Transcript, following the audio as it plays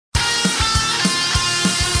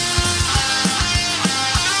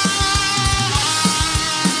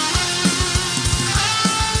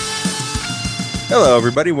Hello,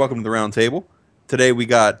 everybody. Welcome to the round table. Today we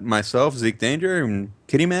got myself, Zeke Danger, and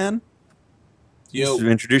Kitty Man. Yo. Just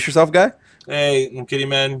introduce yourself, guy. Hey, I'm Kitty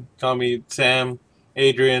Man. Call me Sam,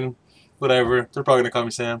 Adrian, whatever. They're probably gonna call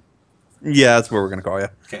me Sam. Yeah, that's what we're gonna call you.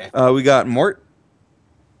 Okay. We got Mort.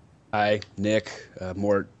 Hi, Nick.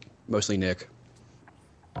 Mort, mostly Nick.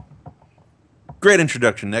 Great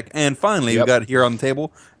introduction, Nick. And finally, we Yep. got here on the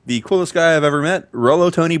table the coolest guy I've ever met, Rollo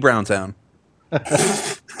Tony Browntown.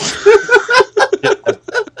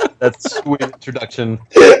 That's a sweet introduction.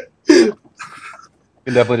 You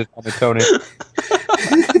can definitely just call me Tony.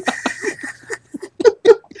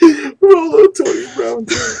 Rollo Tony Brown.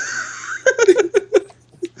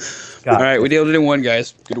 God. All right, we nailed it in one,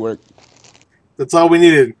 guys. Good work. That's all we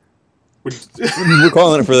needed. We're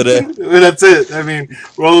calling it for the day. That's it. I mean,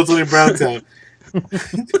 Rollo Tony Browntown.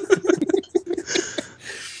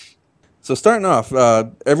 So starting off,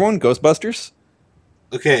 everyone, Ghostbusters.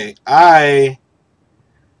 Okay, I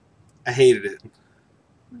hated it.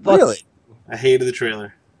 Really? I hated the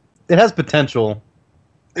trailer. It has potential.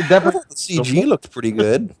 It I definitely. thought the CG looked pretty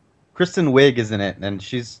good. Kristen Wiig is in it, and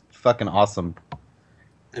she's fucking awesome.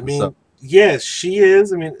 I mean, So- yes, she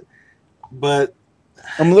is. I mean, but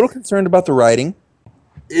I'm a little concerned about the writing.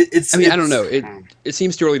 it's. I mean, I it's- don't know. It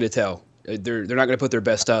seems too early to tell. They're not going to put their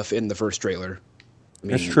best stuff in the first trailer. I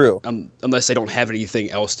mean, That's true. Unless they don't have anything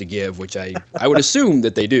else to give, which I would assume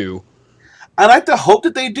that they do. I like to hope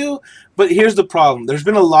that they do, but here's the problem. There's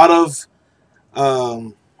been a lot of,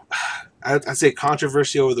 I'd say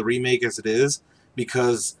controversy over the remake as it is,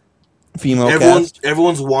 because Female everyone's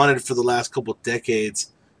cast. wanted for the last couple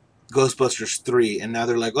decades Ghostbusters 3, and now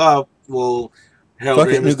they're like, oh, well, Harold Fuck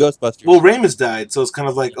it, new Ramis, Ghostbusters. well, Ramis died, so it's kind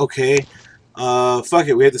of like, okay, fuck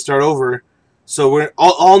it, we have to start over. So we're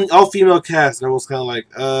all female cast, and everyone's kind of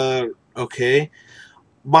like, okay.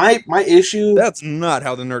 My issue. That's not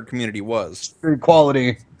how the nerd community was.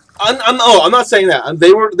 Equality. I'm not saying that.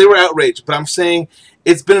 They were outraged, but I'm saying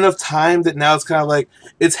it's been enough time that now it's kind of like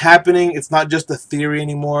it's happening. It's not just a theory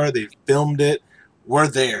anymore. They filmed it. We're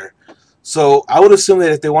there. So I would assume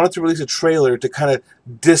that if they wanted to release a trailer to kind of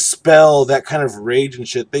dispel that kind of rage and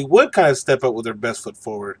shit, they would kind of step up with their best foot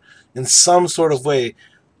forward in some sort of way.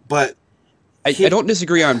 But I don't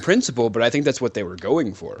disagree on principle, but I think that's what they were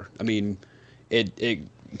going for. I mean, it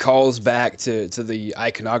calls back to the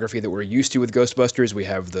iconography that we're used to with Ghostbusters. We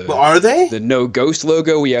have but are they? the No Ghost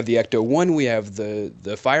logo. We have the Ecto-1. We have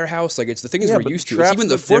the firehouse. Like, it's the things we're but used the to. It's traps even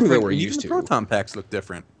the look formula different. we're Even used the to. proton packs look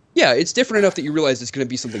different. Yeah, it's different enough that you realize it's going to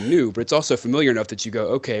be something new, but it's also familiar enough that you go,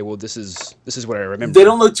 okay, well, this is what I remember. They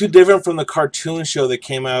don't look too different from the cartoon show that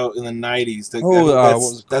came out in the 90s. what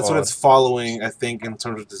was it That's what called? it's following, I think, in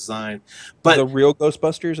terms of design. But The real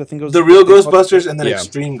Ghostbusters, I think it was the real Ghostbusters and then Yeah.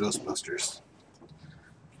 Extreme Ghostbusters.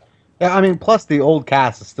 Yeah, I mean, plus the old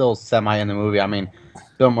cast is still semi in the movie. I mean,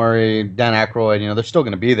 Bill Murray, Dan Aykroyd, they're still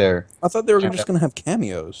going to be there. I thought they were Yeah. just going to have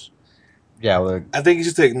cameos. Yeah, well, I think it's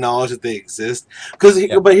just to acknowledge that they exist. Because,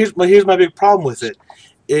 Yeah. but here's my big problem with it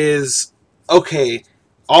is, okay,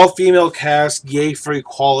 all female cast, yay for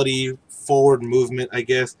equality, forward movement, I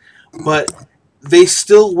guess. But they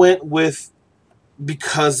still went with,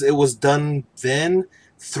 because it was done then,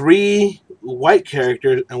 3 white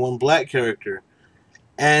characters and 1 black character.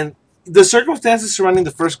 And the circumstances surrounding the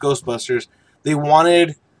first Ghostbusters, they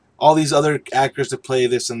wanted all these other actors to play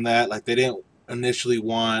this and that. Like, they didn't initially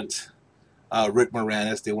want Rick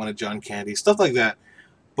Moranis. They wanted John Candy, stuff like that.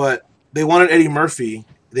 But they wanted Eddie Murphy.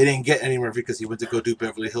 They didn't get Eddie Murphy because he went to go do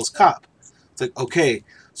Beverly Hills Cop. It's like, okay,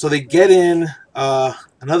 so they get in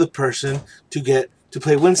another person to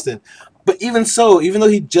play Winston. But even so, even though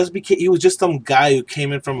he was just some guy who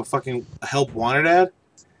came in from a fucking help wanted ad.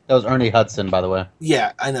 that was Ernie Hudson, by the way.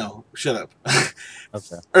 Yeah, I know. Shut up.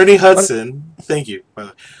 Okay. Ernie Hudson. Thank you. By the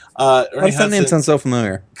way. Why Ernie does that name Hudson, sound so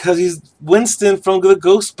familiar? because he's Winston from the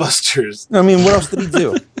Ghostbusters. I mean, what else did he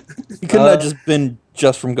do? He couldn't have just been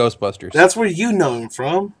just from Ghostbusters. That's where you know him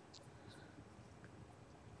from.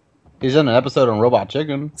 He's in an episode on Robot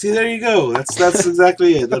Chicken. See, there you go. That's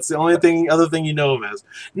exactly it. That's the only other thing you know him as.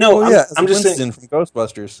 No, Oh, yeah, I'm just Winston saying. from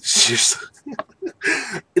Ghostbusters.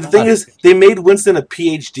 The thing is, they made Winston a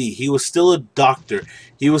PhD. He was still a doctor.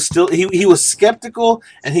 He was still he was skeptical,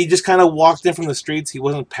 and he just kind of walked in from the streets. He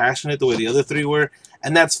wasn't passionate the way the other 3 were,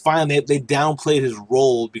 and that's fine. They downplayed his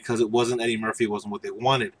role because it wasn't Eddie Murphy. It wasn't what they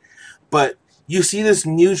wanted. But you see this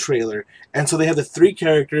new trailer, and so they have the 3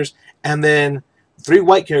 characters, and then 3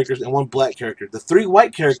 white characters and 1 black character. The 3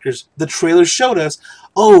 white characters, the trailer showed us,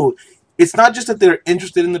 oh, it's not just that they're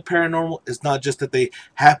interested in the paranormal. It's not just that they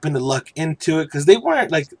happen to luck into it, because they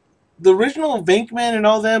weren't, like, the original Venkman and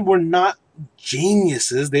all them were not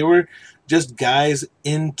geniuses. They were just guys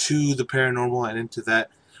into the paranormal and into that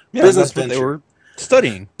Yeah, business that's what they venture. were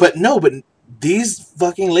studying. But these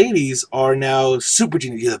fucking ladies are now super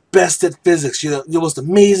genius. You're the best at physics. You're the most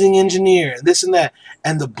amazing engineer, and this and that.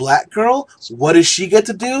 And the black girl, what does she get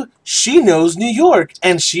to do? She knows New York,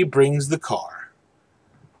 and she brings the car.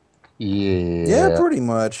 Yeah. Yeah, pretty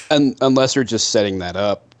much. And unless they're just setting that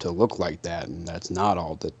up to look like that, and that's not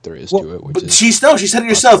all that there is to it. Which But is she said it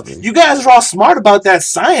herself. possibly- You guys are all smart about that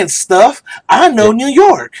science stuff. I know New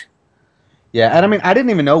York. Yeah, and I mean, I didn't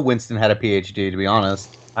even know Winston had a PhD, to be honest.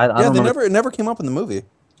 I Yeah, don't know. it never came up in the movie.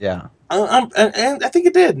 Yeah. And I think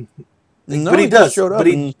it did. No, but he he just does. showed up But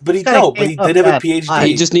he and- did Kinda have came a up that PhD. high.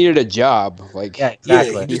 he just needed a job. Like Yeah, Yeah,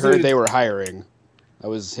 exactly. he heard they were hiring. That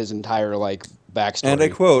was his entire like backstory. And I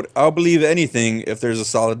quote, "I'll believe anything if there's a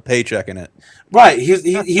solid paycheck in it." Right.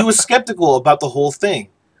 He was skeptical about the whole thing.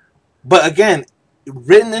 But again,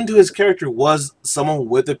 written into his character was someone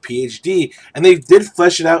with a PhD. And they did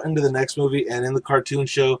flesh it out into the next movie and in the cartoon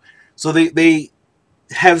show. So they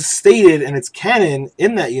have stated, and it's canon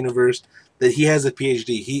in that universe, that he has a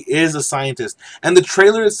PhD. He is a scientist. And the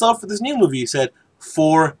trailer itself for this new movie said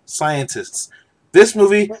 4 scientists. This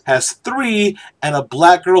movie has 3 and a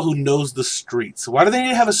black girl who knows the streets. Why do they need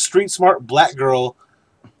to have a street smart black girl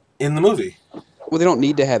in the movie? Well, they don't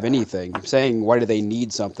need to have anything. Saying why do they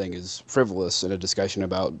need something is frivolous in a discussion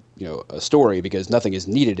about a story because nothing is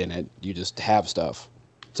needed in it. You just have stuff.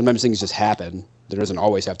 Sometimes things just happen. There doesn't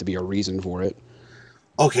always have to be a reason for it.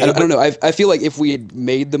 Okay, I don't know. I feel like if we had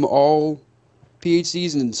made them all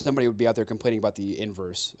PhDs, and somebody would be out there complaining about the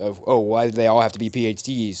inverse of, oh, why do they all have to be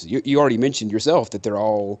PhDs? You already mentioned yourself that they're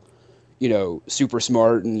all, super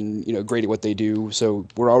smart and great at what they do. So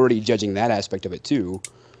we're already judging that aspect of it too.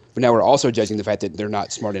 But now we're also judging the fact that they're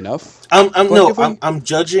not smart enough. I'm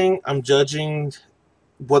judging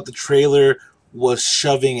what the trailer was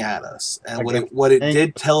shoving at us, and what it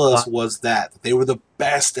did tell us was that they were the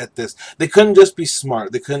best at this. They couldn't just be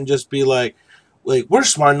smart. They couldn't just be like we're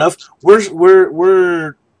smart enough.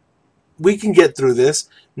 We can get through this.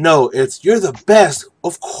 No, it's you're the best.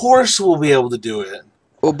 Of course, we'll be able to do it.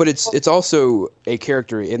 Well, but it's also a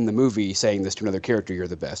character in the movie saying this to another character. You're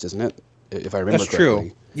the best, isn't it? If I remember That's true.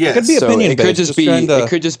 correctly. Yes. It could be So opinion it could based, just just be trying to- it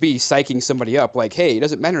could just be psyching somebody up, like, hey, it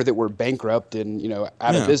doesn't matter that we're bankrupt and out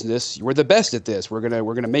of Yeah. business. We're the best at this. We're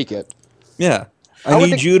gonna make it. Yeah, I I would need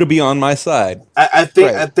think- you to be on my side. I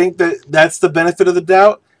think Right. I think that's the benefit of the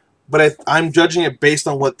doubt, but I'm judging it based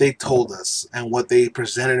on what they told us and what they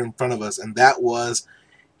presented in front of us, and that was,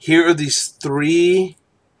 here are these 3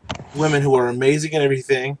 women who are amazing at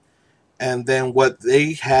everything, and then what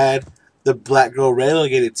they had the black girl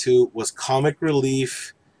relegated to was comic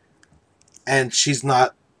relief, and she's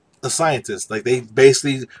not a scientist. Like, they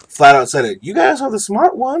basically flat out said it. You guys are the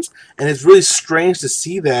smart ones, and it's really strange to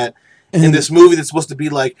see that in this movie that's supposed to be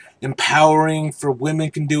like empowering for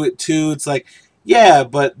women can do it too. It's like, yeah,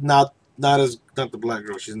 but not the black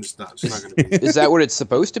girl. She's not going to be. Is that what it's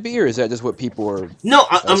supposed to be, or is that just what people are? No,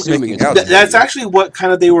 I'm Assuming it's that's actually what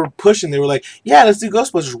kind of they were pushing. They were like, yeah, let's do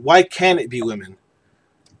Ghostbusters. Why can't it be women?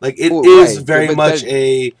 Like, it Well, is right, very but much that-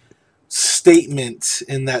 a statement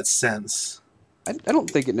in that sense. I don't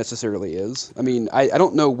think it necessarily is. I mean, I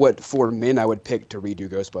don't know what 4 men I would pick to redo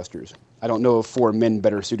Ghostbusters. I don't know if 4 men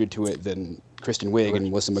better suited to it than Kristen Wiig and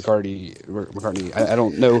Melissa McCartney. I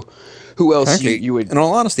don't know who else Actually, you would. in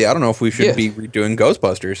all honesty, I don't know if we should Yeah. be redoing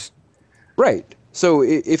Ghostbusters. Right. So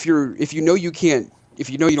if you know you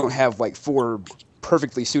don't have like 4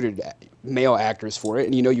 perfectly suited male actors for it,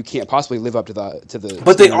 and you can't possibly live up to the.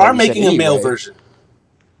 But they standard are that you set making a male anyway. version.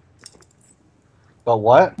 But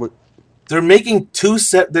what? They're making 2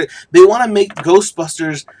 set. They want to make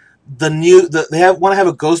Ghostbusters they want to have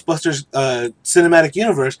a Ghostbusters cinematic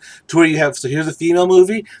universe to where you have. So here's the female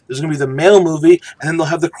movie. There's going to be the male movie, and then they'll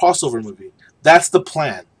have the crossover movie. That's the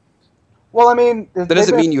plan. Well, I mean, That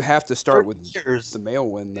doesn't mean you have to start with years. the male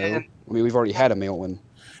one, though. And- I mean, we've already had a male one.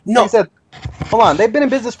 No, He said, hold on, they've been in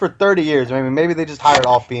business for 30 years. I mean, maybe they just hired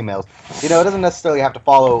all females. It doesn't necessarily have to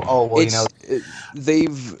follow. Oh, well,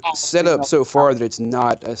 They've set up so far that it's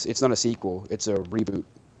not a sequel. It's a reboot,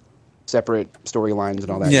 separate storylines and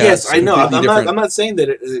all that. Yeah, yes, it's I know. completely different. I'm not saying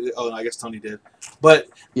that. Oh, I guess Tony did. But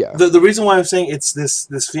Yeah. the reason why I'm saying it's this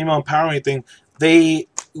female empowering thing. Don't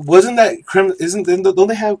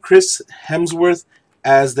they have Chris Hemsworth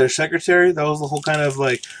as their secretary? That was the whole kind of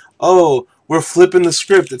like, oh, we're flipping the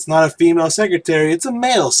script. It's not a female secretary. It's a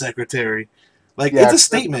male secretary. Like, Yeah, it's a Chris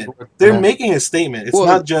statement. Hemsworth, They're yeah. making a statement. It's Well,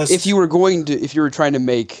 not just. if you were trying to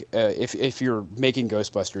make if you're making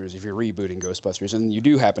Ghostbusters, if you're rebooting Ghostbusters, and you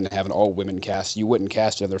do happen to have an all women cast, you wouldn't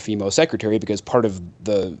cast another female secretary because part of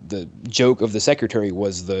the joke of the secretary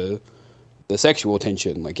was the the sexual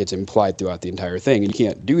tension. Like it's implied throughout the entire thing, and you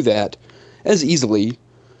can't do that as easily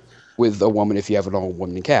with a woman if you have an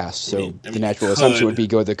all-woman cast. So I mean, the you natural assumption would could. be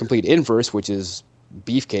go the complete inverse, which is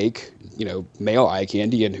beefcake, male eye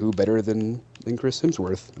candy, and who better than Chris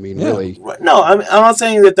Hemsworth? I mean, Yeah. really. Right. No, I'm not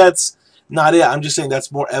saying that that's not it. I'm just saying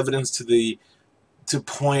that's more evidence to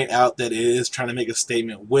point out that it is trying to make a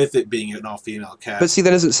statement with it being an all-female cast. But see, that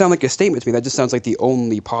doesn't sound like a statement to me. That just sounds like the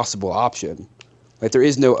only possible option. Like there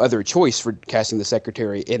is no other choice for casting the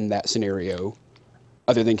secretary in that scenario,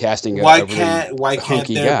 other than casting a why really can't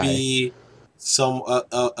hunky there guy. be some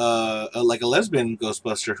like a lesbian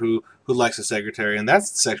Ghostbuster who likes a secretary, and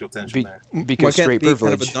that's the sexual tension Be- there. because Why can't straight it be kind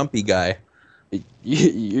privilege. of a dumpy guy?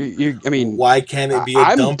 I mean, Why can't it be a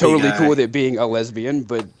I'm dumpy totally guy? cool with it being a lesbian,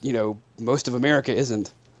 but most of America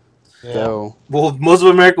isn't. So Well, most of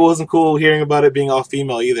America wasn't cool hearing about it being all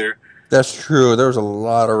female either. That's true. There was a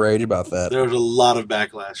lot of rage about that. There was a lot of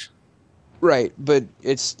backlash. right, but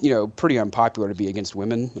it's pretty unpopular to be against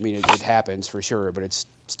women. I mean, it happens for sure, but it's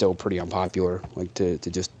still pretty unpopular, like to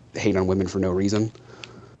just hate on women for no reason.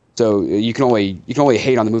 So you can only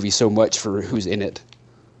hate on the movie so much for who's in it.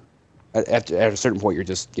 At a certain point, you're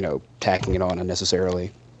just tacking it on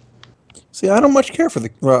unnecessarily. See, I don't much care for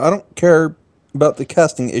I don't care about the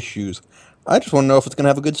casting issues. I just want to know if it's going to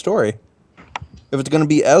have a good story. If it's going to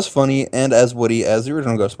be as funny and as witty as the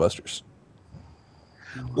original Ghostbusters.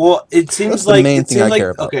 Well, it seems That's the like main it thing seemed I like care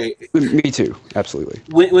about. okay. Me too, absolutely.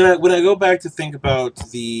 When I go back to think about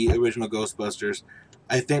the original Ghostbusters,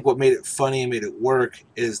 I think what made it funny and made it work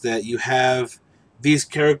is that you have these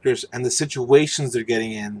characters and the situations they're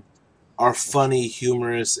getting in are funny,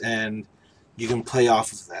 humorous, and you can play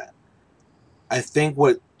off of that. I think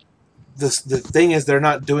what the thing is, they're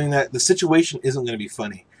not doing that. The situation isn't going to be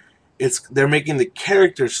funny. They're making the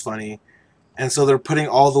characters funny, and so they're putting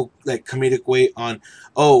all the comedic weight on.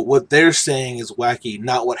 Oh, what they're saying is wacky,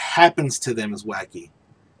 not what happens to them is wacky.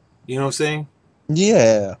 You know what I'm saying?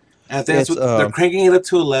 Yeah. And I think that's It's, what they're cranking it up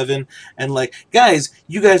to 11. And guys,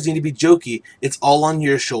 you guys need to be jokey. It's all on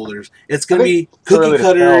your shoulders. It's gonna be it's early cookie to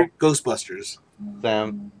cutter Ghostbusters.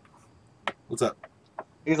 Sam, What's up?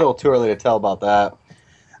 he's a little too early to tell about that.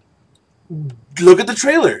 Look at the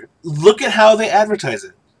trailer. Look at how they advertise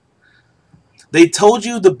it. They told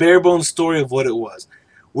you the bare bones story of what it was.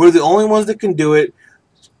 We're the only ones that can do it.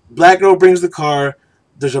 Black girl brings the car.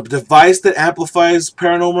 There's a device that amplifies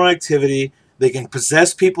paranormal activity. They can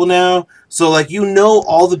possess people now. So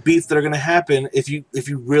all the beats that are going to happen if you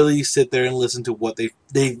really sit there and listen to what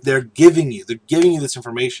they're giving you. They're giving you this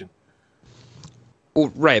information.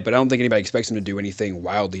 Well, right, but I don't think anybody expects them to do anything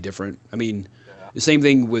wildly different. I mean, the same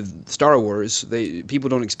thing with Star Wars. People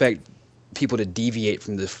don't expect people to deviate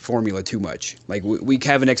from the formula too much. Like we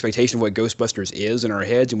have an expectation of what Ghostbusters is in our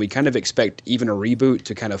heads, and we kind of expect even a reboot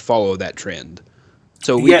to kind of follow that trend.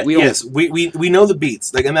 So we don't. Yes, we know the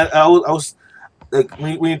beats. And that I was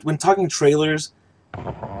when talking trailers,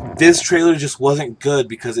 this trailer just wasn't good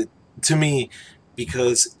because it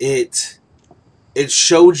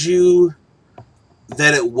showed you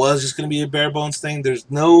that it was just going to be a bare bones thing. There's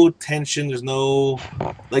no tension. There's no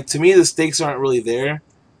to me the stakes aren't really there.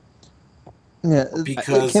 Yeah,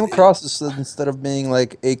 Because it came across as instead of being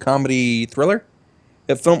like a comedy thriller,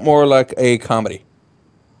 it felt more like a comedy.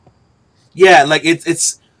 Yeah,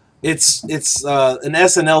 it's an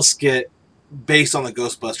SNL skit based on the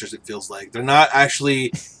Ghostbusters. It feels like they're not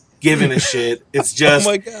actually giving a shit. It's just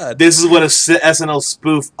Oh my god! this is what a SNL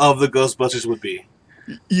spoof of the Ghostbusters would be.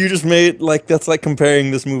 You just made that's like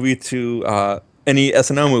comparing this movie to any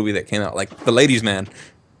SNL movie that came out, like The Ladies' Man.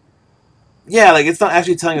 Yeah, it's not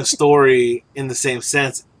actually telling a story in the same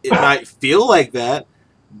sense. It might feel like that,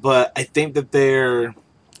 but I think that they're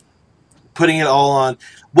putting it all on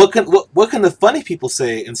what can the funny people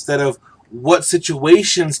say instead of what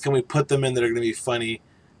situations can we put them in that are going to be funny.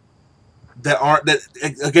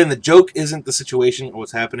 Again, the joke isn't the situation or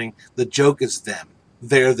what's happening. The joke is them.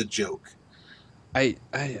 They're the joke. I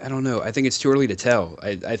don't know. I think it's too early to tell.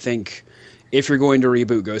 I think if you're going to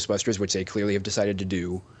reboot Ghostbusters, which they clearly have decided to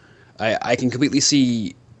do, I can completely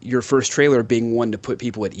see your first trailer being one to put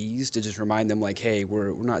people at ease, to just remind them hey,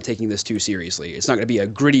 we're not taking this too seriously. It's not going to be a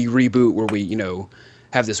gritty reboot where we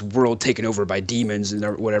have this world taken over by demons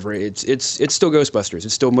and whatever. It's still Ghostbusters.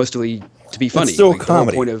 It's still mostly to be funny. It's still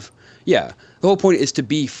comedy. The whole point is to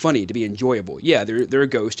be funny, to be enjoyable. Yeah, they're a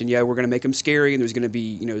ghost, and yeah, we're gonna make them scary, and there's gonna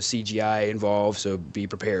be CGI involved, so be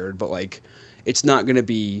prepared. But it's not gonna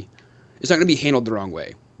be handled the wrong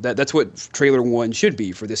way. That's what trailer 1 should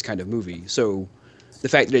be for this kind of movie. So the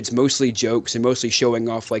fact that it's mostly jokes and mostly showing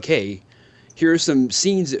off hey, here are some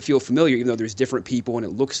scenes that feel familiar, even though there's different people and it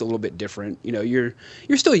looks a little bit different. You know, you're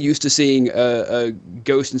still used to seeing a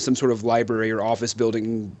ghost in some sort of library or office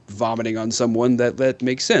building vomiting on someone. That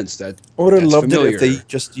makes sense. I would have That's loved familiar. it if they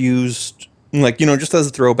just used, like, you know, just as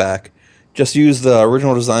a throwback, just use the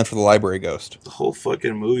original design for the library ghost. The whole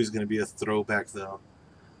fucking movie is gonna be a throwback, though.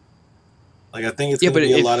 Like, I think it's Yeah, gonna but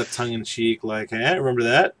be a if- lot of tongue in cheek. Like, hey, remember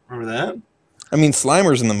that? Remember that? I mean,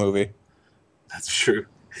 Slimer's in the movie. That's true.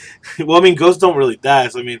 Well, I mean, ghosts don't really die,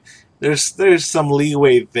 so I mean, there's some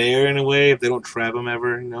leeway there in a way if they don't trap them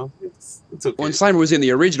ever. You know, it's okay. Well, and Slimer was in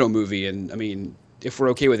the original movie, and I mean, if we're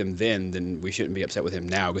okay with him then we shouldn't be upset with him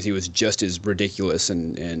now because he was just as ridiculous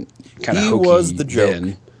and kind of He hokey. was the joke.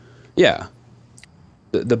 then. Yeah,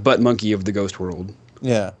 the butt monkey of the ghost world.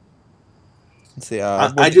 Yeah. Let's see. I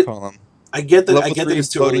What do you did- call him? I get that. I Level get 3 that it's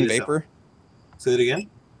too early floating to tell. vapor. Say that again.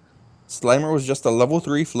 Slimer was just a level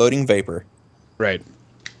 3 floating vapor. Right.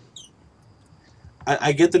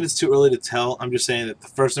 I get that it's too early to tell. I'm just saying that the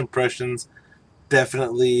first impressions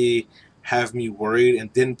definitely have me worried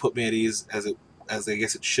and didn't put me at ease as I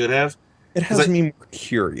guess it should have. It has Like- me more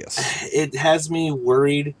curious. It has me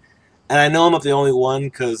worried, and I know I'm not the only one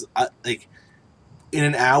because like in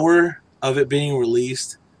an hour of it being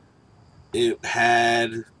released, it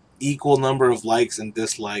had equal number of likes and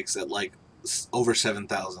dislikes at like over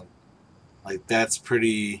 7,000. Like that's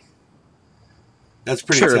pretty. That's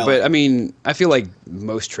pretty. Sure, telling. but I mean, I feel like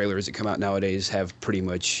most trailers that come out nowadays have pretty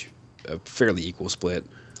much a fairly equal split.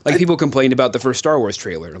 Like people complained about the first Star Wars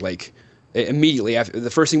trailer. Like immediately after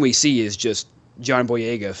the first thing we see is just John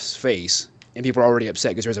Boyega's face, and people are already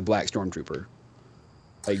upset because there's a black stormtrooper.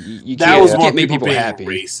 Like you that can't, was you more can't make people people being happy.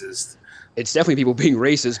 racist. It's definitely people being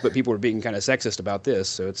racist, but people are being kind of sexist about this,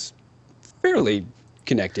 so it's fairly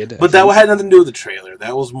connected. But that had nothing to do with the trailer.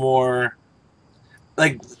 That was more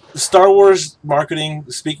like Star Wars marketing.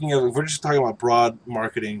 Speaking of, if we're just talking about broad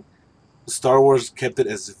marketing, Star Wars kept it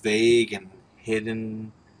as vague and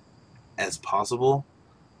hidden as possible.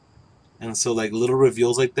 And so, like, little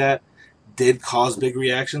reveals like that did cause big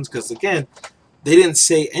reactions because, again, they didn't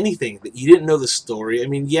say anything. You didn't know the story. I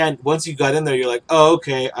mean, yeah, once you got in there, you're like, oh,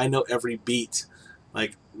 okay, I know every beat.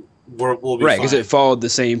 Like, we'll be right fine. because it followed the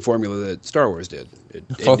same formula that Star Wars did. It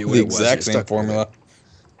Followed knew what the it was, and exact it same stuck with it. formula.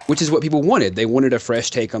 Which is what people wanted. They wanted a fresh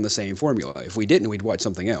take on the same formula. If we didn't, we'd watch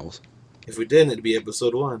something else. If we didn't, it'd be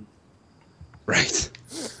episode 1. Right.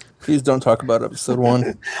 Please don't talk about episode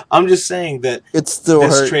 1. I'm just saying that It still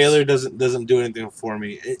this hurts. trailer doesn't do anything for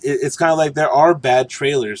me. It's kind of like there are bad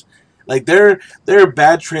trailers. Like there are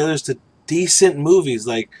bad trailers to decent movies,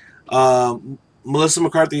 like Melissa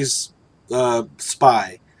McCarthy's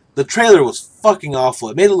Spy. The trailer was fucking awful.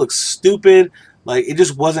 It made it look stupid. Like it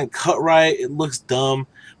just wasn't cut right. It looks dumb.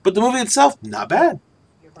 But the movie itself, not bad.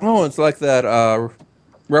 Oh, it's like that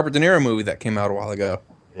Robert De Niro movie that came out a while ago.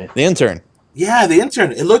 The Intern. Yeah, The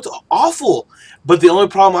Intern. It looked awful. But the only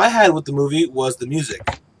problem I had with the movie was the music.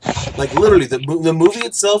 Like literally, the movie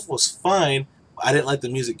itself was fine. I didn't like the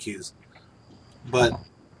music cues. But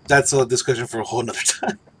that's a discussion for a whole nother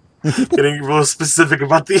time. Getting real specific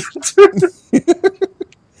about The Intern.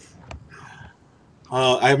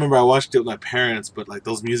 I remember I watched it with my parents, but like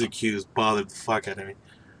those music cues bothered the fuck out of me.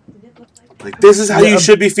 Like this is how you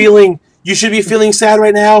should be feeling. You should be feeling sad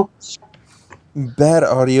right now. Bad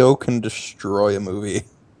audio can destroy a movie.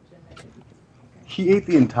 He ate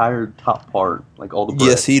the entire top part, like all the bread.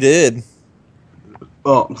 Yes, he did.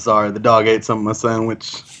 Oh, I'm sorry. The dog ate some of my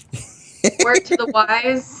sandwich. Word to the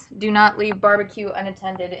wise, do not leave barbecue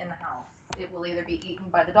unattended in the house. It will either be eaten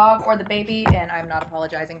by the dog or the baby, and I'm not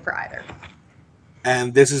apologizing for either.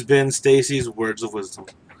 And this has been Stacy's Words of Wisdom.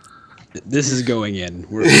 This is going in.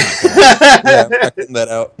 We're not Yeah, I'm cutting that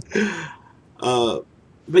out.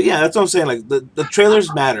 But yeah, that's what I'm saying. Like the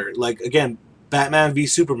trailers matter. Like again, Batman v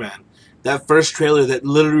Superman. That first trailer that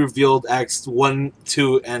literally revealed acts 1,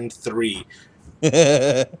 2, and 3. Like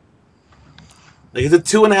it's a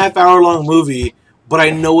 2.5 hour long movie, but I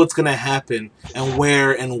know what's gonna happen and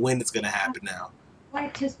where and when it's gonna happen now.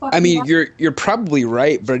 I mean, you're probably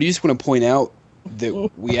right, but I just want to point out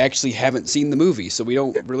that we actually haven't seen the movie, so we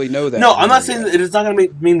don't really know that. No, I'm not saying that it's not gonna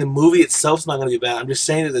mean the movie itself's not gonna be bad. I'm just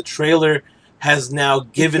saying that the trailer has now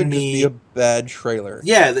given It could just me be a bad trailer.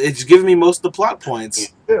 yeah, it's given me most of the plot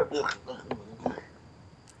points.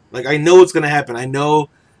 Like I know what's gonna happen. I know.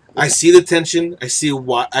 I see the tension. I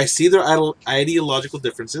see their ideological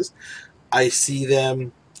differences. I see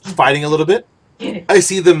them fighting a little bit. I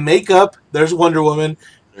see the makeup. There's Wonder Woman.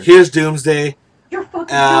 Here's Doomsday. You're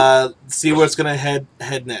fucking See where it's gonna head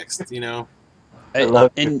next. You know.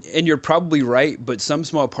 And you're probably right, but some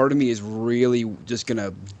small part of me is really just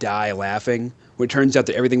gonna die laughing when it turns out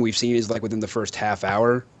that everything we've seen is like within the first half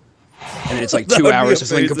hour, and then it's like That 2 would be hours of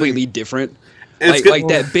something amazing. completely different. It's Like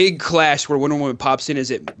that big clash where Wonder Woman pops in is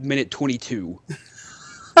at minute 22.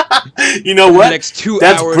 You know The what? next 2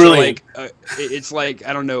 That's hours brilliant. are like it's like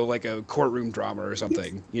I don't know, like a courtroom drama or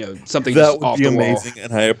something. You know, something That just would off be the wall. amazing,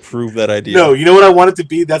 and I approve that idea. No, you know what I want it to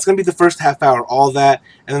be? That's going to be the first half hour, all that,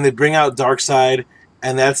 and then they bring out Darkseid,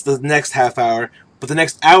 and that's the next half hour. But the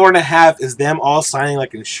next hour and a half is them all signing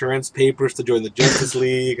like insurance papers to join the Justice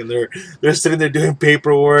League, and they're sitting there doing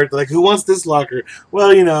paperwork. They're like, who wants this locker?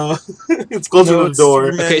 Well, you know, it's closer to the door.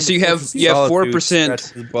 Okay, so you have Solitude 4%.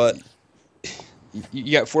 scratches his butt.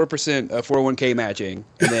 You got 4% 401k matching,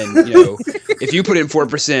 and then you know if you put in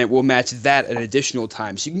 4%, we'll match that an additional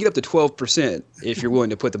time. So you can get up to 12% if you're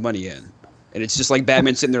willing to put the money in. And it's just like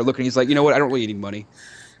Batman sitting there looking. He's like, you know what? I don't really need money.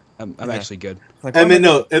 I'm actually good. Like, And then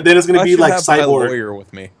and then it's going to I be should like have my Cyborg. lawyer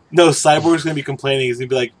with me. No, Cyborg's going to be complaining. He's going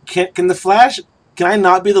to be like, can the Flash? Can I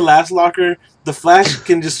not be the last locker? The Flash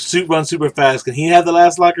can just run super fast. Can he have the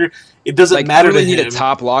last locker? It doesn't Like, matter I really to need him. a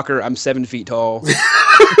top locker. I'm 7 feet tall.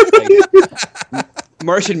 Like,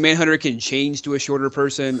 Martian Manhunter can change to a shorter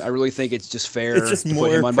person. I really think it's just fair It's just to put more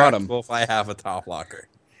him on bottom. practical if I have a top locker.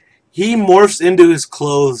 He morphs into his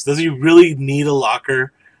clothes. Does he really need a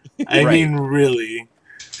locker? I Right. mean, really.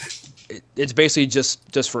 It's basically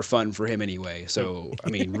just for fun for him anyway. So I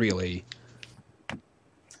mean, really.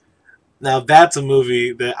 Now that's a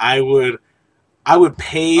movie that I would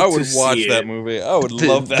pay I to would watch see that it. movie. I would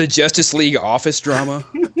love that. The Justice League office drama.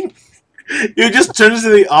 You just turn into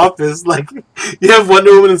the office, like you have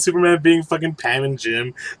Wonder Woman and Superman being fucking Pam and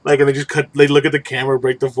Jim, like, and they just they look at the camera,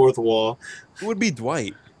 break the fourth wall. It would be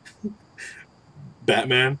Dwight.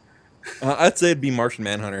 Batman. I'd say it'd be Martian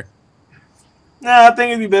Manhunter. Nah, I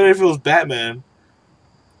think it'd be better if it was Batman,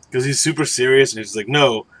 because he's super serious and he's like,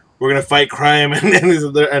 "No, we're gonna fight crime,"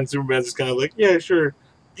 and Superman's just kind of like, "Yeah, sure,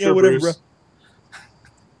 Yeah, sure, whatever, Bruce."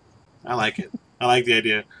 I like it. I like the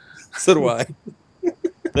idea. So do I.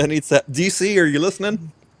 That needs that. DC, are you listening?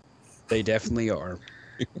 They definitely are.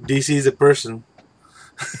 DC is a person,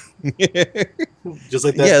 just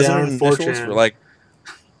like that yeah, down his in initials 4chan. were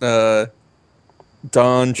like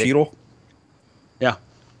Don Cheadle. Yeah.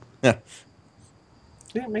 Yeah.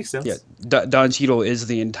 Yeah, it makes sense. Yeah. Don Cheadle is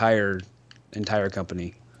the entire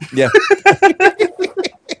company. Yeah.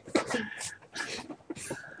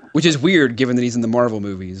 Which is weird, given that he's in the Marvel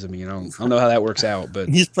movies. I mean, I don't know how that works out, but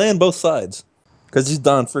He's playing both sides. Because he's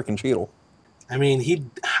Don freaking Cheadle. I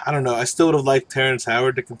mean, I don't know. I still would have liked Terrence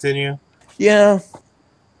Howard to continue, Yeah,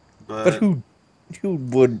 but,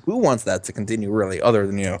 but who wants that to continue really, other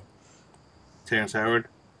than you? Terrence Howard,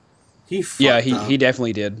 he fucked yeah, up. he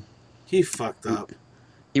definitely did. He fucked up.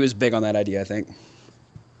 He was big on that idea, I think.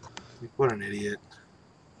 What an idiot.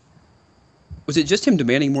 Was it just him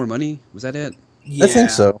demanding more money? Was that it? Yeah, I think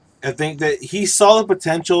so. I think that he saw the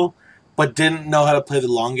potential, but didn't know how to play the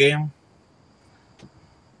long game.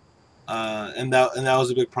 And that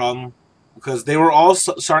was a big problem, because they were all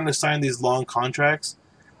starting to sign these long contracts,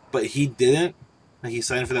 but he didn't. Like, he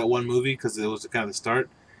signed for that one movie because it was kind of the start.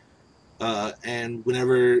 And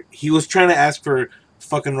whenever he was trying to ask for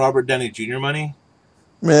fucking Robert Downey Jr. money,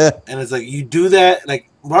 Meh. and it's like, you do that, like,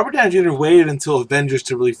 Robert Downey Jr. waited until Avengers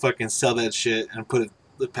to really fucking sell that shit and put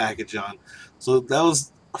the package on. So that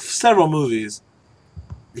was several movies.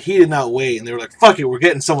 He did not wait, and they were like, fuck it, we're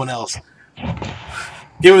getting someone else.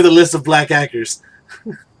 Give me the list of black actors.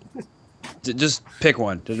 Just pick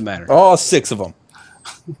one. Doesn't matter. All 6 of them.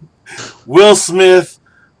 Will Smith,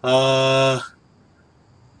 Don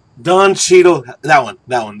Cheadle. That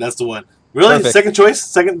one. That's the one. Really? Perfect. Second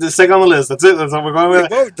choice? The second on the list. That's it? That's what we're going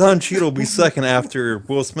with? Why would Don Cheadle be second after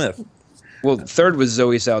Will Smith? Well, third was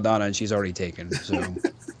Zoe Saldana, and she's already taken. So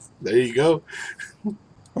There you go.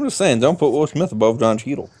 I'm just saying, don't put Will Smith above Don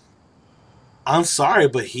Cheadle. I'm sorry,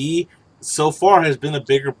 but he, so far, has been a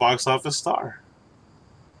bigger box office star.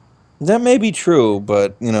 That may be true,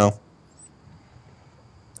 but, you know,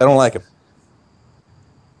 I don't like him.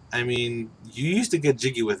 I mean, you used to get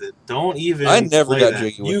jiggy with it. Don't even. I never play got that.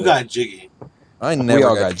 jiggy with You it. got jiggy. I never we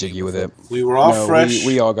all got jiggy with it. We were all No, fresh.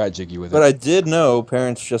 We all got jiggy with But it. I did know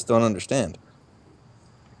parents just don't understand.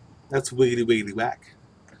 That's wiggity wiggity whack.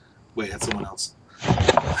 Wait, that's someone else.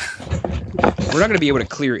 We're not going to be able to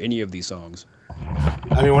clear any of these songs.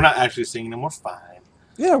 I mean, we're not actually singing them. We're fine.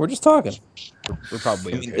 Yeah, we're just talking. We're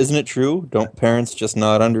probably I mean, okay. isn't it true? Don't parents just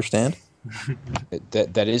not understand?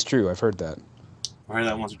 That is true. I've heard that. I heard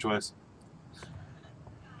that once or twice.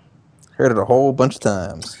 Heard it a whole bunch of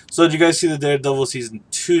times. So, did you guys see the Daredevil season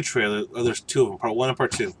 2 trailer? Oh, there's 2 of them, part 1 and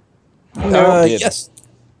part 2. did. Yes.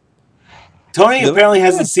 Tony Really? apparently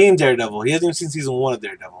hasn't seen Daredevil. He hasn't even seen season 1 of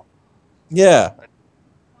Daredevil. Yeah.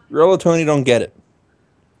 Rolo Tony don't get it.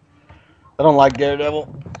 I don't like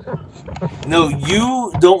Daredevil. No,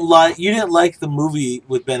 you didn't like the movie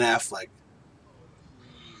with Ben Affleck.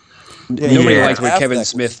 Yeah, Nobody yeah. liked what Affleck Kevin was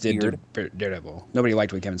Smith did weird. to Daredevil. Nobody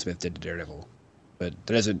liked what Kevin Smith did to Daredevil. But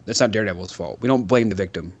that's not Daredevil's fault. We don't blame the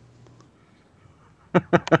victim.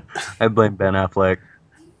 I blame Ben Affleck.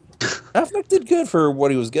 Affleck did good for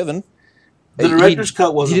what he was given. The director's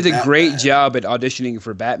cut wasn't He did a that great bad. job at auditioning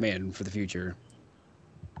for Batman for the future.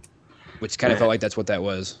 Which kind of felt like that's what that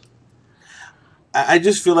was. I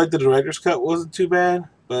just feel like the director's cut wasn't too bad,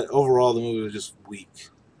 but overall the movie was just weak.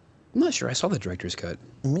 I'm not sure. I saw the director's cut.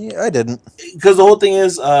 Me, I didn't. Because the whole thing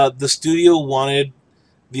is, the studio wanted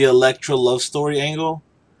the Elektra love story angle,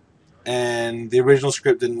 and the original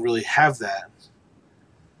script didn't really have that.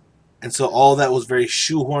 And so all that was very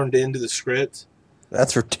shoehorned into the script.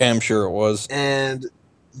 That's for damn sure it was. And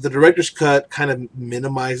the director's cut kind of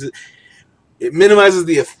minimizes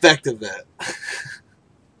the effect of that.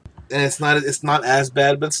 And it's not as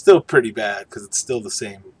bad, but it's still pretty bad because it's still the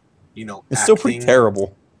same, It's still pretty acting.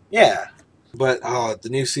 terrible. Yeah, but the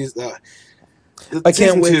new season. I can't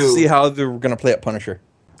season wait to 2, see how they're going to play up Punisher.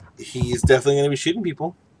 he's definitely going to be shooting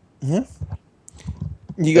people. You That's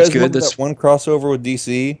guys good, remember that's- that one crossover with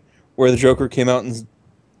DC where the Joker came out and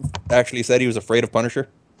actually said he was afraid of Punisher?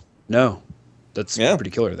 No. That's Yeah. pretty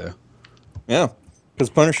killer, though. Yeah, because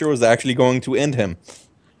Punisher was actually going to end him.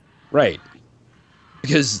 Right.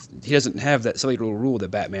 Because he doesn't have that silly little rule that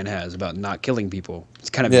Batman has about not killing people. It's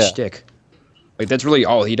kind of his Yeah. shtick. Like, that's really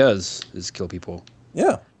all he does is kill people.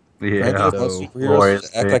 Yeah. Yeah. Frankly, if most So- superheroes Glorious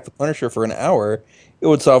act day. like the Punisher for an hour, it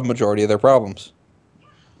would solve a majority of their problems.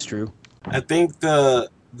 It's true. I think the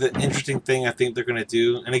interesting thing I think they're going to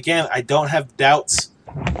do, and again, I don't have doubts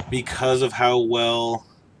because of how well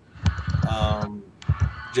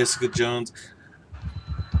Jessica Jones,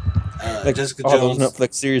 Like Jessica all Jones, those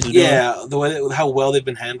Netflix series are doing. yeah, the way how well they've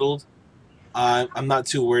been handled. I'm not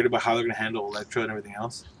too worried about how they're going to handle Elektra and everything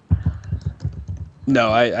else.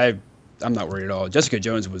 No, I'm not worried at all. Jessica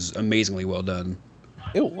Jones was amazingly well done.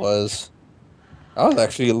 It was. I was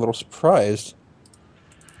actually a little surprised.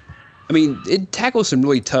 I mean, it tackles some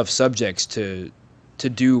really tough subjects to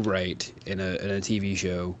do right in a TV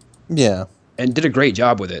show, Yeah. and did a great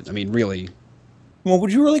job with it. I mean, really. Well,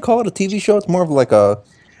 would you really call it a TV show? It's more of like a...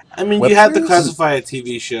 I mean, Web you have to series? classify a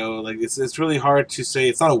TV show. Like it's really hard to say.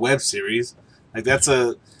 It's not a web series. Like it's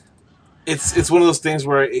one of those things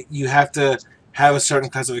where you have to have a certain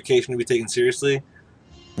classification to be taken seriously.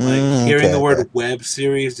 Like hearing okay, the word okay. web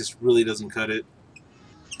series just really doesn't cut it.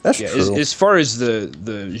 That's Yeah, true. as far as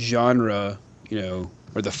the genre,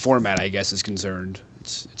 or the format, I guess, is concerned,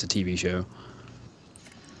 it's a TV show.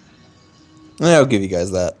 Yeah, I'll give you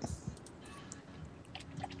guys that.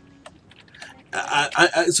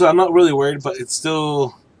 So I'm not really worried, but it's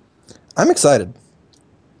still I'm excited.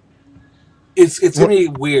 it's gonna be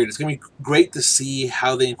weird. It's gonna be great to see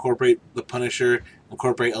how they incorporate the Punisher,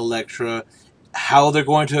 incorporate Elektra, how they're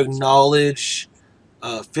going to acknowledge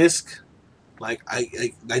Fisk. Like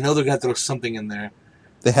I know they're gonna throw something in there.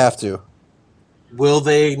 They have to. Will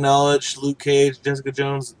they acknowledge Luke Cage, Jessica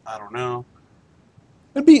Jones? I don't know.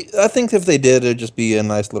 It'd be. I think if they did, it'd just be a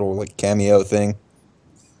nice little like cameo thing.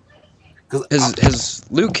 Has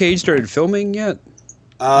Luke Cage started filming yet?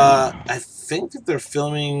 I think that they're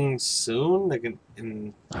filming soon, like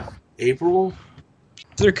in April.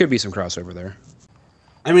 There could be some crossover there.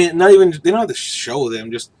 I mean, not even they don't have to show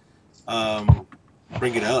them, just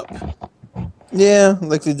bring it up. Yeah,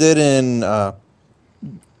 like they did in the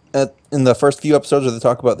first few episodes where they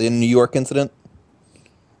talk about the New York incident.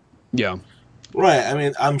 Yeah. Right. I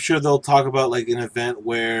mean, I'm sure they'll talk about like an event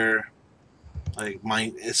where, like,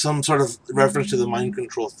 some sort of reference to the mind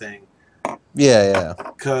control thing. Yeah.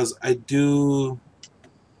 Because I do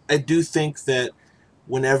think that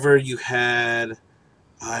whenever you had,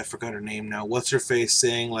 I forgot her name now. What's her face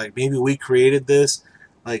saying like maybe we created this,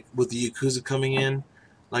 like with the Yakuza coming in.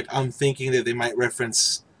 Like I'm thinking that they might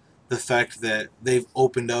reference the fact that they've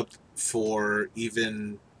opened up for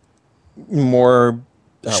even More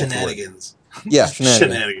what's the word? shenanigans. Yeah,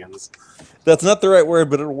 shenanigans. Shenanigans. That's not the right word,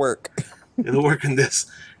 but it'll work. It'll work in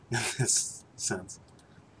this sense.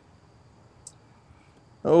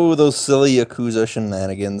 Oh, those silly Yakuza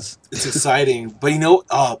shenanigans. It's exciting, but you know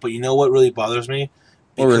what really bothers me?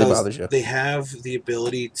 What really Because bothers you? They have the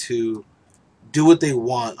ability to do what they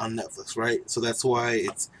want on Netflix, right? So that's why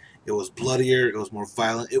it was bloodier, it was more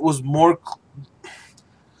violent, it was more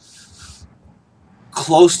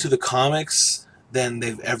close to the comics than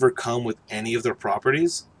they've ever come with any of their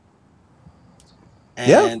properties.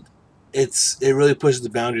 And Yeah. it really pushes the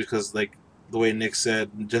boundaries because like the way Nick said,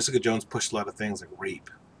 Jessica Jones pushed a lot of things like rape.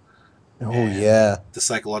 Oh and yeah. The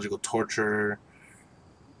psychological torture.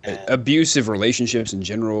 And Abusive relationships in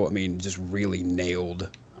general, I mean, just really nailed.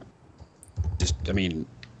 Just, I mean,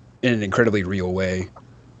 in an incredibly real way.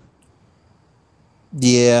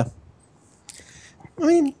 Yeah. I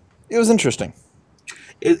mean, it was interesting.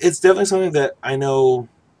 it's definitely something that I know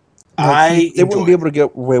They wouldn't be enjoy. able to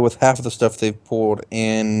get away with half of the stuff they've pulled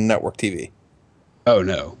in network TV. Oh,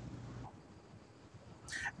 no.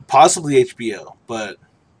 Possibly HBO, but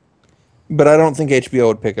But I don't think HBO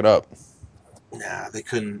would pick it up. nah, they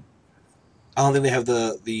couldn't. I don't think they have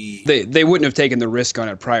the They wouldn't have taken the risk on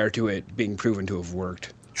it prior to it being proven to have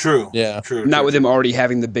worked. true. Yeah. True. Not true, with true. them already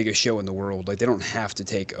having the biggest show in the world. Like, they don't have to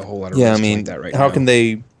take a whole lot of Yeah, I risk mean, like that right how now. can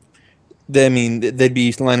they? I mean, they'd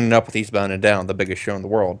be lining up with Eastbound and Down, the biggest show in the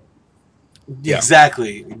world. Yeah.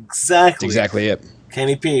 Exactly. That's exactly it.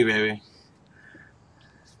 Kenny P, baby.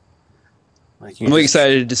 Like I'm really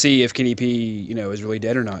excited to see if Kenny P, is really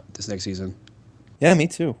dead or not this next season. Yeah, me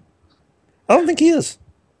too. I don't think he is,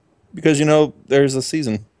 because there's a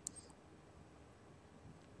season.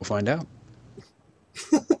 We'll find out.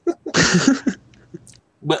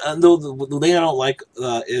 But the thing I don't like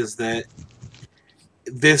is that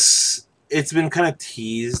it's been kind of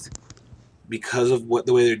teased because of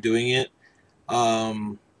the way they're doing it.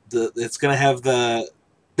 It's gonna have then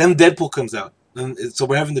Deadpool comes out, so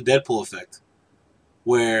we're having the Deadpool effect,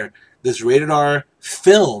 where this rated R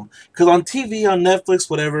film, because on TV, on Netflix,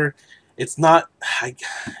 whatever, it's not.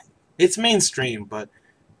 It's mainstream, but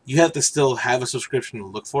you have to still have a subscription to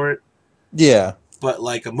look for it. Yeah. But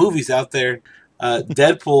like a movie's out there.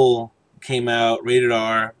 Deadpool came out, rated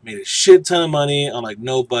R, made a shit ton of money on like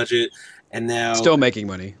no budget, and now Still making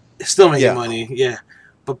money. still making Yeah. money. Yeah,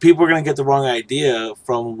 but people are gonna get the wrong idea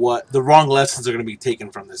from the wrong lessons are gonna be taken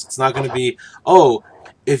from this. It's not gonna be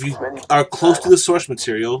if you are close to the source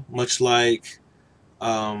material, much like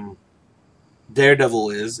Daredevil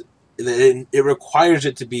is, it requires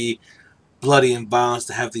it to be bloody and violence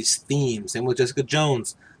to have these themes. Same with Jessica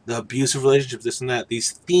Jones. The abusive relationships, this and that.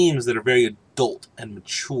 These themes that are very adult and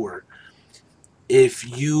mature.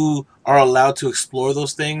 If you are allowed to explore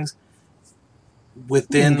those things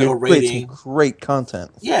within the Create rating, some great content.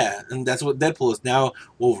 yeah, and that's what Deadpool is. Now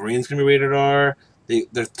Wolverine's gonna be rated R.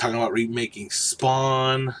 They're talking about remaking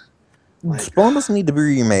Spawn. Spawn doesn't need to be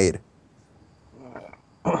remade.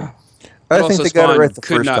 But I think also they got it Spawn right the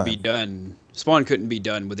could first not time. be done. Spawn couldn't be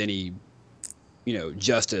done with any,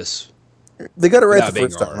 justice. They got it right Without the being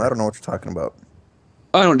first time. R. I don't know what you're talking about.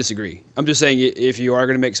 I don't disagree. I'm just saying if you are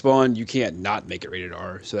going to make Spawn, you can't not make it rated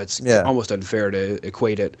R. So that's Yeah. almost unfair to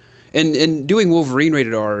equate it. And doing Wolverine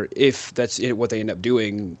rated R, if that's what they end up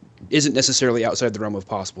doing, isn't necessarily outside the realm of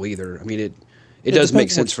possible either. I mean, it does make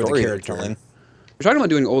depends on what sense for the story they're character. telling. We're talking about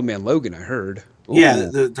doing Old Man Logan, I heard. Yeah,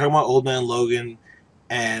 Ooh. they're talking about Old Man Logan,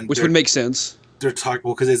 and Which would make sense. they're talking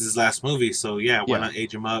because it's his last movie. So yeah, why Yeah. not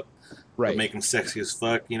age him up? Right. Make him sexy as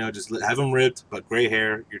fuck. Just have him ripped, but gray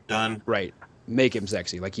hair. You're done. Right. Make him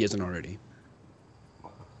sexy like he isn't already.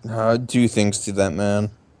 Do things to that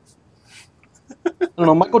man. I don't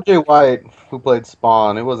know. Michael J. White, who played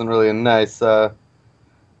Spawn, he wasn't really a nice guy.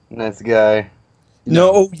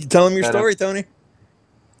 No, you tell him your Better. story, Tony.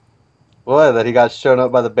 What? That he got shown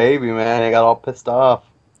up by the baby, man. He got all pissed off.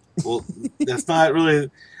 Well, that's not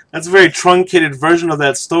really. That's a very truncated version of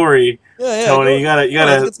that story, Yeah, Tony. You gotta.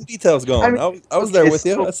 let's get some details going. I mean, I was there okay, with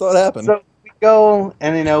you. so- I saw it happen. So we go,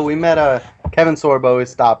 and we met Kevin Sorbo. He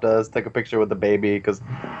stopped us, took a picture with the baby because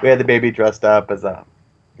we had the baby dressed up as a.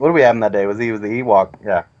 What did we have him that day? He was the Ewok?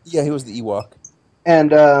 Yeah. Yeah, he was the Ewok.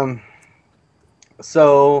 And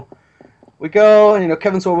so we go, and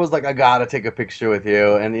Kevin Sorbo's like, I gotta take a picture with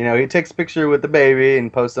you, and he takes a picture with the baby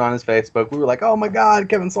and posts it on his Facebook. We were like, oh my God,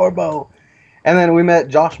 Kevin Sorbo. And then we met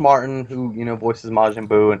Josh Martin, who voices Majin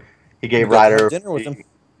Buu, and he gave We got to have Ryder dinner with him.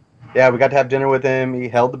 Yeah, we got to have dinner with him. He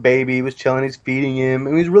held the baby. He was chilling. He's feeding him.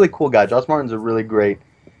 And he's a really cool guy. Josh Martin's a really great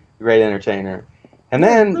entertainer. And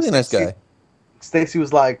then Really nice guy. Stacy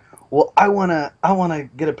was like, "Well, I wanna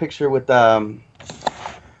get a picture with Michael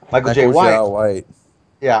J. Michael White." Jai White.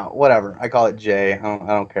 Yeah, whatever. I call it Jay. I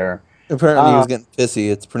don't care. Apparently, he was getting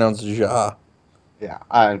pissy. It's pronounced Ja. Yeah,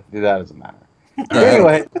 that doesn't matter.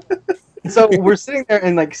 Anyway, so we're sitting there,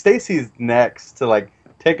 and Stacy's next to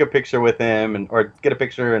take a picture with him or get a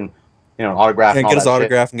picture and an autograph. And all get his that shit.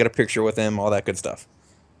 autograph and get a picture with him, all that good stuff.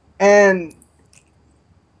 And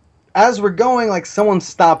as we're going, someone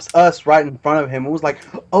stops us right in front of him and was like,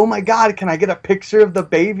 "Oh my God, can I get a picture of the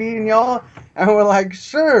baby and y'all?" And we're like,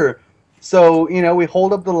 "Sure." So, we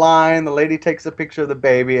hold up the line, the lady takes a picture of the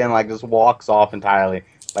baby and just walks off entirely.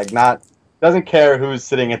 Not doesn't care who's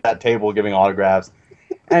sitting at that table giving autographs.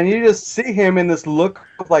 And you just see him in this look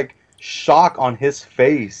of like shock on his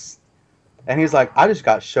face. And he's like, I just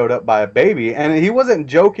got showed up by a baby. And he wasn't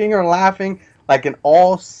joking or laughing, like an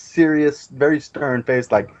all serious, very stern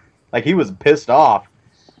face, like he was pissed off.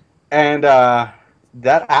 And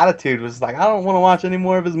that attitude was like, I don't want to watch any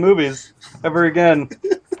more of his movies ever again.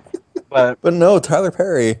 But no, Tyler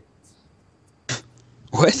Perry.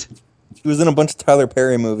 What? He was in a bunch of Tyler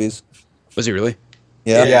Perry movies. Was he really?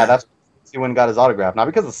 Yeah. yeah, that's he went and got his autograph. Not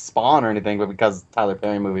because of Spawn or anything, but because of Tyler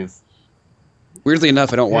Perry movies. Weirdly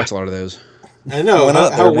enough, I don't watch a lot of those. I know. Why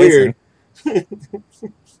not? How They're weird.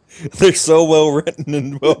 They're so well written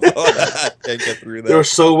and well I can't get through They were that.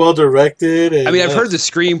 so well directed. And, I mean, I've heard the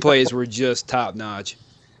screenplays were just top notch.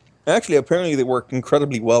 Actually, apparently they work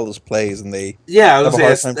incredibly well as plays, and they Yeah, I was have a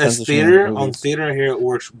gonna say, hard time as transitioning theater, into on movies. theater, I hear it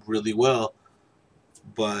works really well.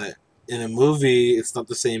 But in a movie, it's not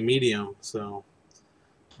the same medium. So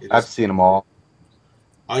I've seen them all.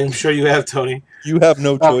 I'm sure you have, Tony. you have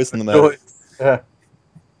no choice in the matter. Yeah.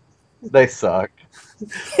 They suck.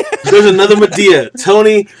 There's another Medea.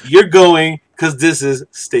 Tony, you're going because this is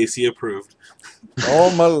Stacy approved. Oh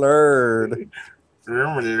my lord!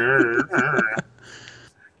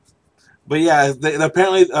 But yeah, they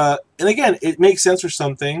apparently, and again, it makes sense for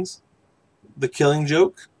some things. The Killing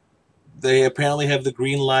Joke. They apparently have the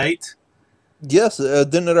green light. Yes,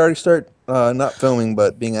 didn't it already start not filming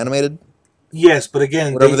but being animated? Yes, but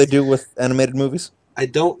again, Whatever they do with animated movies. I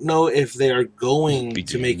don't know if they are going to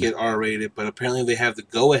Begin. make it R-rated, but apparently they have the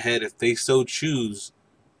go-ahead if they so choose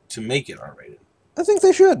to make it R-rated. I think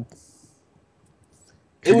they should.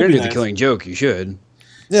 If you're would gonna be do nice. the Killing Joke, you should.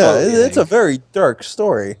 Yeah, Oh, yeah. it's a very dark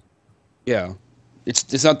story. Yeah,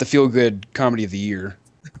 it's not the feel good comedy of the year.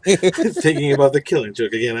 Thinking about the Killing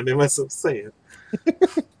Joke again, I made myself say it.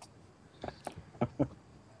 I Yeah, don't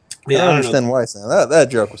I don't know. understand why, Sam. That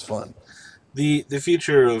joke was fun. The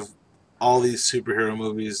future of all these superhero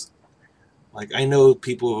movies, like I know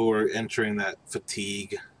people who are entering that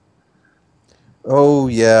fatigue. Oh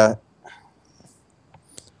yeah,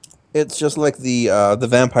 it's just like the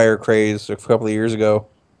vampire craze a couple of years ago,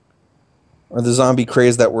 or the zombie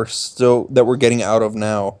craze that we're getting out of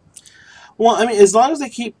now. Well, I mean, as long as they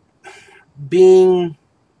keep being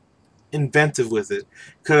inventive with it,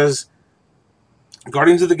 because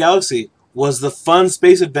Guardians of the Galaxy was the fun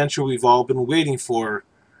space adventure we've all been waiting for.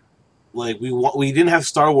 Like we didn't have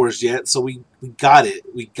Star Wars yet, so we got it.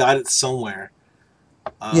 We got it somewhere.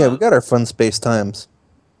 Yeah, we got our fun space times.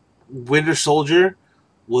 Winter Soldier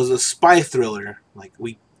was a spy thriller. Like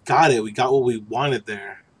we got it. We got what we wanted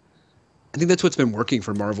there. I think that's what's been working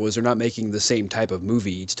for Marvel is they're not making the same type of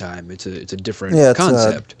movie each time. It's a different Yeah, it's,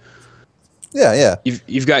 concept. Yeah.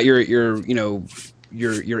 You've got your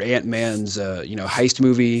your Ant-Man's heist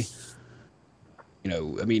movie.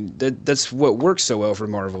 I mean that's what works so well for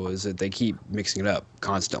Marvel is that they keep mixing it up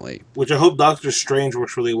constantly. Which I hope Doctor Strange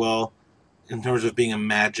works really well in terms of being a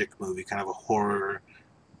magic movie, kind of a horror.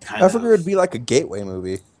 I figured it'd be like a gateway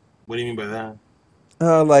movie. What do you mean by that?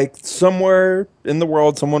 Like somewhere in the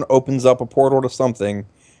world, someone opens up a portal to something,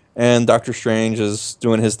 and Doctor Strange is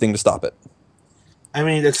doing his thing to stop it. I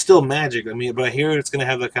mean, it's still magic. I mean, but I hear it's going to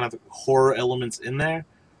have that kind of horror elements in there.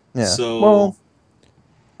 Yeah. So, well,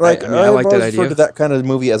 like I mean, I like that always referred idea. to that kind of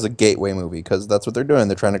movie as a gateway movie because that's what they're doing.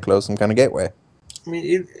 They're trying to close some kind of gateway.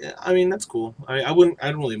 I mean, that's cool. I don't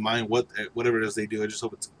really mind whatever it is they do. I just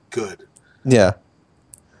hope it's good. Yeah.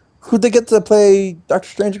 Who'd they get to play Doctor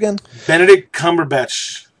Strange again? Benedict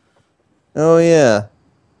Cumberbatch. Oh yeah,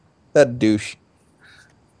 that douche.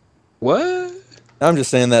 What? I'm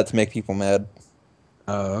just saying that to make people mad.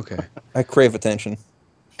 Oh, okay. I crave attention.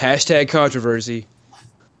 Hashtag controversy.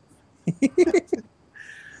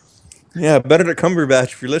 Yeah, Benedict Cumberbatch,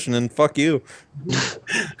 if you're listening, fuck you.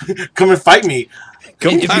 Come and fight me. If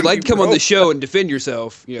find you'd like me, to come on bro. the show and defend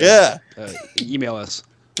yourself, Yeah. Email us.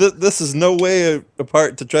 This is no way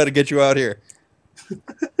apart to try to get you out here.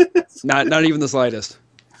 Not even the slightest.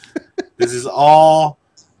 This is all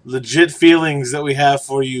legit feelings that we have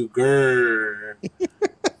for you, grr.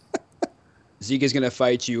 Zeke is gonna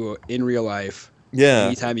fight you in real life Yeah.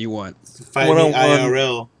 anytime you want. Fight me One-on-one.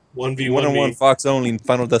 IRL. 1v1 One-on-one me. Fox only,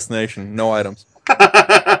 Final Destination, no items.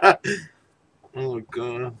 Oh,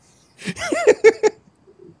 God. You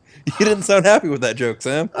didn't sound happy with that joke,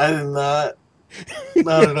 Sam. I did not.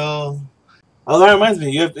 Not at all. Oh, that reminds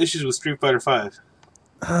me. You have issues with Street Fighter V.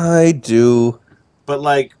 I do. But,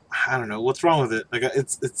 like, I don't know. What's wrong with it? Like,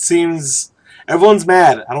 it seems... Everyone's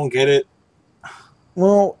mad. I don't get it.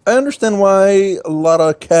 Well, I understand why a lot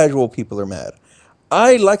of casual people are mad.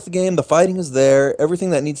 I like the game. The fighting is there.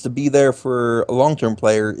 Everything that needs to be there for a long-term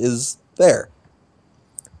player is there.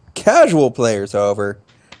 Casual players, however,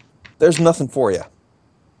 there's nothing for you.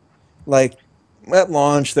 Like, at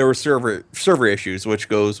launch, there were server issues, which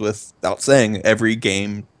goes without saying. Every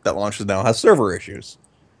game that launches now has server issues.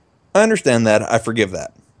 I understand that. I forgive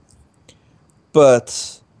that.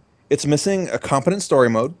 But it's missing a competent story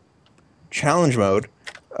mode, challenge mode.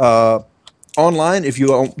 Online, if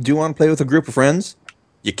you do want to play with a group of friends,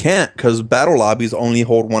 you can't, because battle lobbies only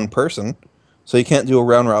hold one person. So you can't do a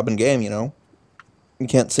round-robin game, you know? You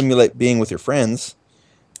can't simulate being with your friends.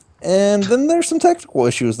 And then there's some technical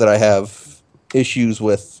issues that I have issues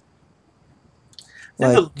with.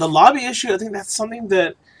 I think the lobby issue, I think that's something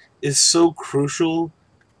that is so crucial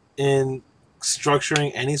in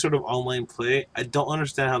structuring any sort of online play. I don't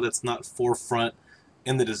understand how that's not forefront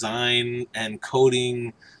in the design and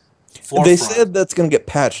coding forefront. They said that's going to get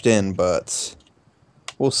patched in, but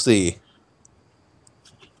we'll see.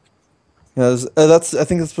 Because I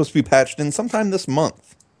think it's supposed to be patched in sometime this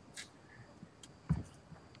month.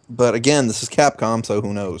 But again, this is Capcom, so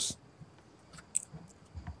who knows?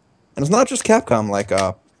 And it's not just Capcom. Like,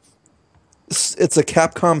 it's a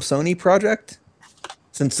Capcom Sony project,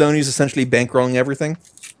 since Sony's essentially bankrolling everything.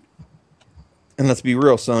 And let's be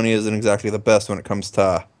real, Sony isn't exactly the best when it comes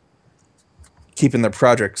to keeping their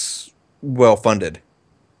projects well funded.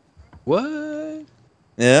 What?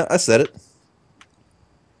 Yeah, I said it.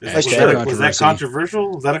 Was Hashtag that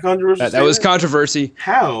controversial? Was that a controversial That was statement? controversy.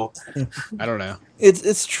 How? I don't know.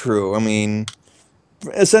 It's true. I mean,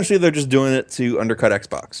 essentially they're just doing it to undercut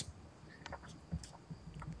Xbox.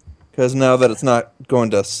 Because now that it's not going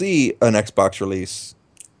to see an Xbox release,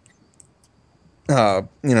 you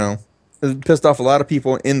know, it pissed off a lot of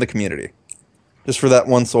people in the community. Just for that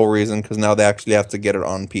one sole reason, because now they actually have to get it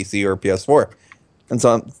on PC or PS4. And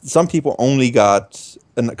some people only got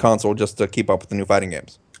a console just to keep up with the new fighting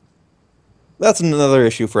games. That's another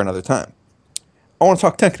issue for another time. I want to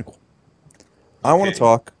talk technical. I want to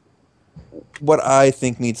talk what I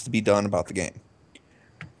think needs to be done about the game.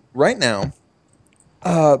 Right now,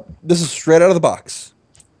 this is straight out of the box.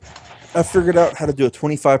 I figured out how to do a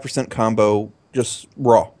 25% combo, just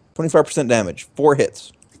raw. 25% damage, 4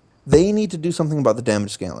 hits. They need to do something about the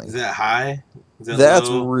damage scaling. Is that high? Is that That's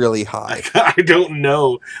low? really high. I don't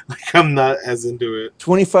know. Like, I'm not as into it.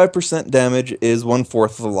 25% damage is 1/4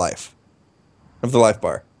 of the life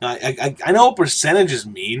bar. I know what percentages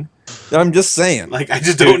mean. I'm just saying. Like, I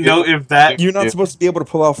just don't know if that. You're not supposed to be able to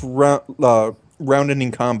pull off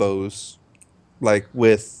round-ending combos, like,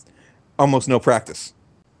 with almost no practice.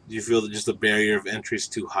 Do you feel that just the barrier of entry is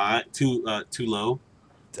too high, too low?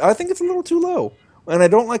 I think it's a little too low, and I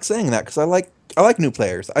don't like saying that because I like new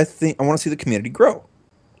players. I want to see the community grow,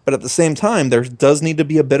 but at the same time, there does need to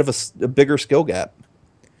be a bit of a bigger skill gap.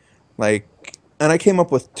 Like, and I came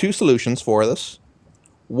up with 2 solutions for this.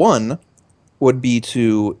 One would be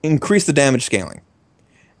to increase the damage scaling,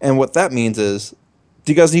 and what that means is,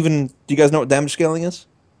 do you guys know what damage scaling is?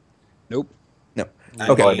 Nope. No.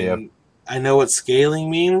 Okay. No idea. I know what scaling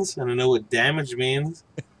means, and I know what damage means.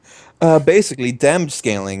 Basically, damage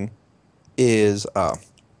scaling is the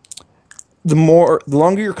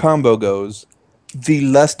longer your combo goes, the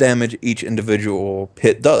less damage each individual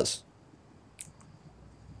hit does.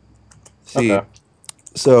 See, Okay.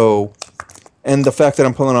 so, and the fact that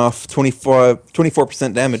I'm pulling off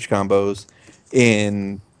 24% damage combos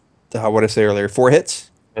in, what did I say earlier, 4 hits?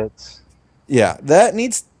 It's Yeah,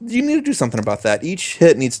 you need to do something about that. Each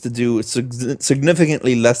hit needs to do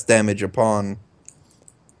significantly less damage upon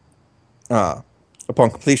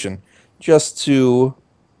completion, just to,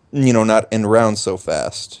 not end rounds so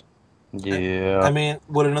fast. yeah. I mean,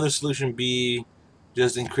 would another solution be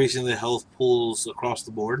just increasing the health pools across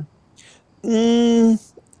the board? You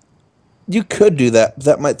could do that. But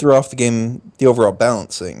that might throw off the overall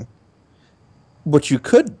balancing.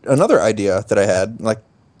 Another idea that I had, like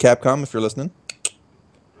Capcom, if you're listening,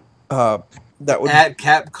 that would, At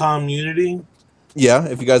Capcom Unity? yeah,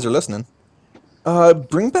 if you guys are listening,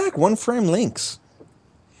 bring back one-frame links.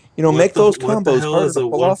 What Make those what the combos hell harder is to a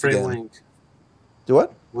pull off one-frame again. link? Do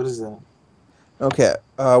what? What is that? Okay,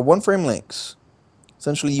 one-frame links.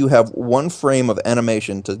 Essentially, you have one frame of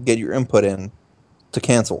animation to get your input in to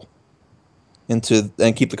cancel and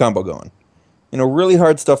keep the combo going. Really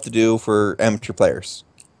hard stuff to do for amateur players.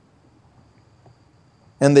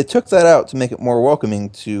 And they took that out to make it more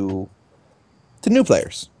welcoming to new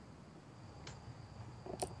players.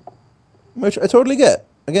 Which I totally get.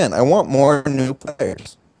 Again, I want more new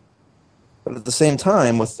players. But at the same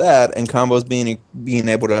time, with that and combos being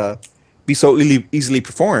able to be so easily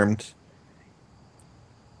performed,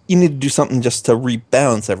 you need to do something just to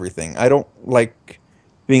rebalance everything. I don't like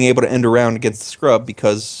being able to end around against the scrub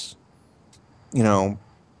because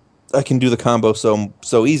I can do the combo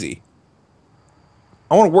so easy.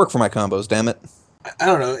 I want to work for my combos, damn it. I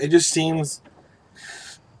don't know. It just seems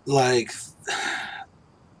like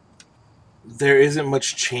there isn't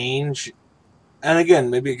much change. And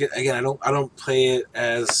again, I don't play it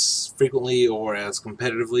as frequently or as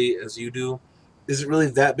competitively as you do. Is it really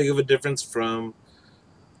that big of a difference from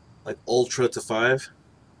like Ultra to 5?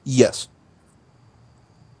 Yes.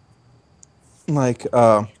 Like,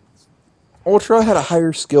 Ultra had a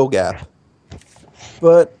higher skill gap.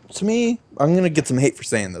 But to me, I'm going to get some hate for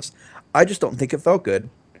saying this. I just don't think it felt good.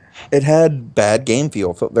 It had bad game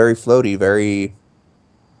feel. It felt very floaty, very...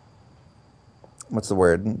 What's the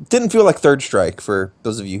word? Didn't feel like Third Strike, for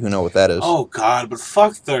those of you who know what that is. Oh god, but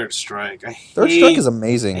fuck Third Strike. Third Strike is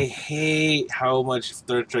amazing. I hate how much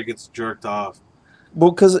Third Strike gets jerked off.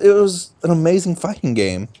 Well, because it was an amazing fighting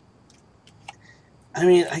game. I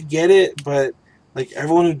mean, I get it, but like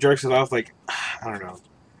everyone who jerks it off, like I don't know.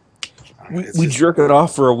 We jerk it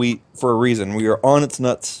off for a reason. We are on its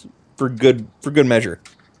nuts for good measure.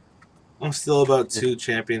 I'm still about 2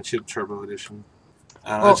 Championship Turbo Edition.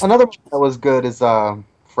 Well, another one that was good is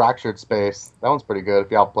Fractured Space. That one's pretty good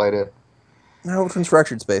if y'all played it. No, which one's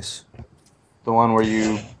Fractured Space? The one where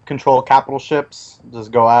you control capital ships,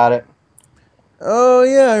 just go at it. Oh,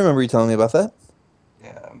 yeah, I remember you telling me about that.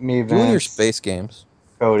 Yeah, me, Vince, Doing your space games.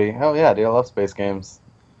 Cody. Hell yeah, dude, I love space games.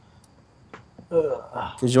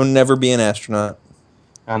 Because you'll never be an astronaut.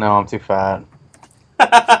 I know, I'm too fat.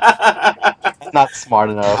 Not smart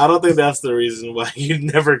enough. I don't think that's the reason why you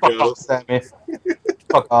never Fuck go. off, Sammy.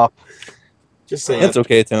 Fuck off. Just saying. It's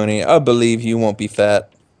okay, Tony. I believe you won't be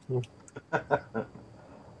fat.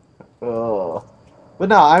 Ugh. But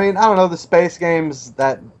no, I mean, I don't know, the space games,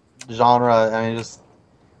 that genre, I mean, just,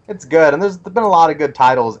 it's good. And there's been a lot of good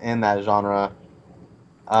titles in that genre.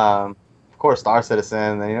 Of course, Star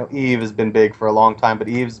Citizen, and, Eve has been big for a long time, but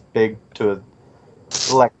Eve's big to a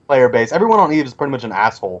select player base. Everyone on Eve is pretty much an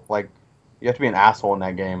asshole. Like, you have to be an asshole in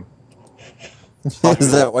that game.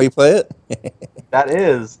 Is that why you play it? That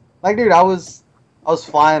is. Like, dude, I was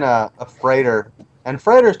flying a freighter, and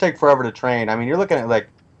freighters take forever to train. I mean, you're looking at, like,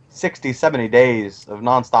 60, 70 days of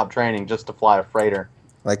nonstop training just to fly a freighter.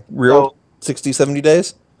 Like real 60, 70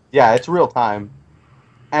 days? Yeah, it's real time.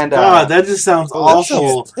 And God, that just sounds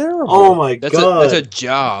awful. Terrible. Oh my That's god. that's a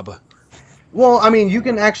job. well, I mean, you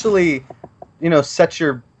can actually, set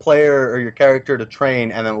your player or your character to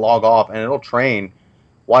train and then log off, and it'll train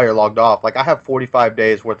while you're logged off. Like, I have 45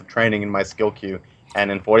 days worth of training in my skill queue, and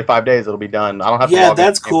in 45 days it'll be done. I don't have to Yeah, log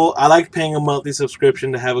that's in. cool. I like paying a monthly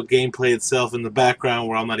subscription to have a gameplay itself in the background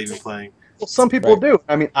where I'm not even playing. Well, some people Right. do.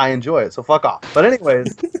 I mean, I enjoy it, so fuck off. But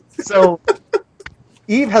anyways, so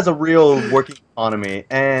Eve has a real working economy,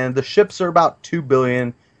 and the ships are about 2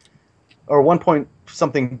 billion or 1 point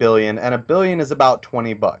something billion, and a billion is about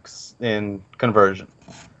 $20 in conversion.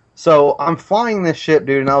 So I'm flying this ship,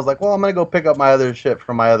 dude, and I was like, well, I'm gonna go pick up my other ship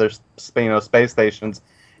from my other space stations,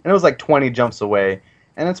 and it was like 20 jumps away,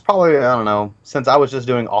 and it's probably, I don't know, since I was just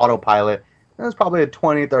doing autopilot, it was probably a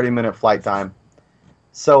 20-30 minute flight time.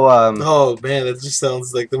 So Oh man, that just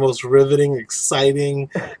sounds like the most riveting, exciting,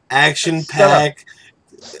 action-packed,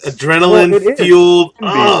 Well, it adrenaline is. fueled.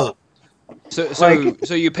 It can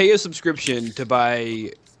So you pay a subscription to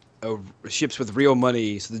buy ships with real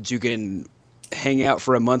money so that you can hang out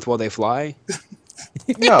for a month while they fly.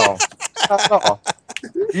 no, not at all.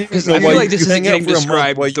 Because So I while feel like you this isn't hang out getting for a month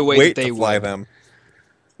described while the you way wait that they to fly would. them.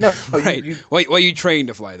 No, Right. you, While you train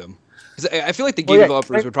to fly them. 'Cause I feel like the Well, game yeah, developers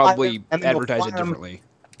train would to fly probably them, and then you'll advertise fly it them. differently.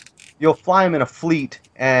 you'll fly them in a fleet,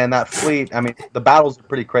 and that fleet, I mean, the battles are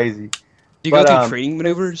pretty crazy. Do you But, go through training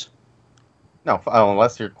maneuvers? No,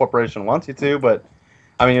 unless your corporation wants you to, but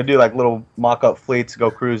I mean, you'll do like little mock-up fleets,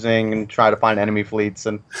 go cruising, and try to find enemy fleets,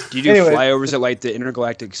 and Do you do anyway. flyovers at like the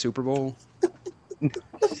Intergalactic Super Bowl?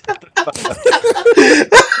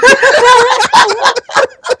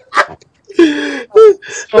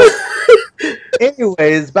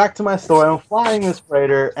 anyways, back to my story. I'm flying this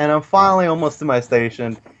freighter, and I'm finally almost to my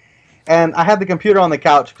station. And I had the computer on the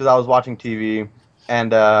couch because I was watching TV.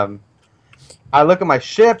 And I look at my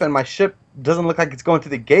ship, and my ship doesn't look like it's going to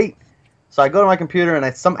the gate. So I go to my computer,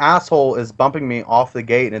 and some asshole is bumping me off the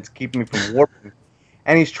gate, and it's keeping me from warping.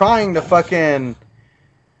 And he's trying to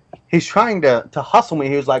hustle me.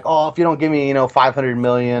 He was like, oh, if you don't give me, 500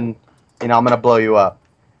 million, I'm going to blow you up.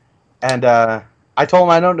 And I told him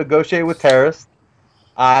I don't negotiate with terrorists.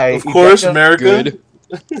 Of course, America. Good.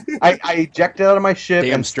 I ejected out of my ship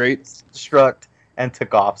Damn and straight. struck and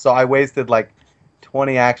took off. So I wasted like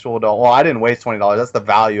 20 actual dollars. Well, I didn't waste $20. That's the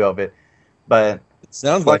value of it. But It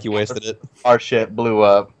sounds like you wasted it. our ship blew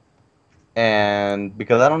up. and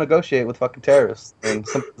because I don't negotiate with fucking terrorists, and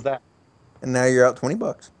simple as that. And now you're out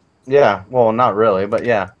 $20. Yeah, well, not really, but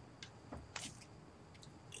yeah.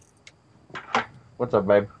 What's up,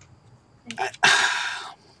 babe?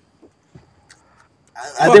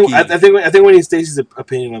 I think we need Stacy's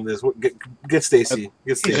opinion on this. Get Stacy.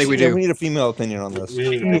 Get I Stacy. think we Yeah, do. we need a female opinion on this.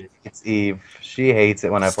 It's Eve. She hates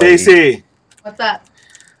it when I play Eve. Stacy, What's that?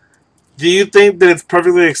 do you think that it's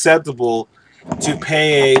perfectly acceptable to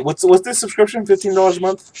pay what's this subscription? $15 a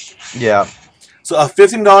month. Yeah. So a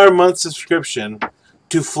 $15 a month subscription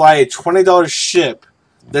to fly a $20 ship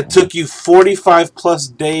that took you 45 plus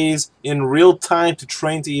days in real time to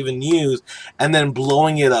train to even use, and then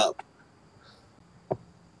blowing it up.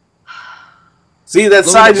 See, that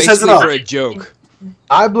side just says it Basically all. for a joke,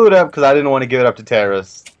 I blew it up because I didn't want to give it up to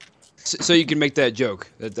terrorists. so you can make that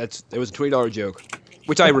joke. It was a $20 joke,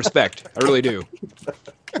 which I respect. I really do.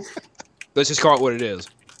 Let's just call it what it is.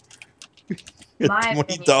 My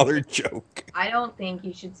 $20 joke. I don't think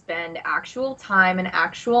you should spend actual time and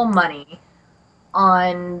actual money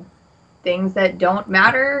on things that don't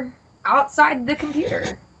matter outside the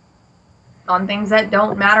computer. On things that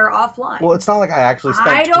don't matter offline. Well, it's not like I actually spent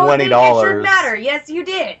I don't $20. think it should matter. Yes, you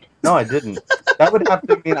did. No, I didn't. That would have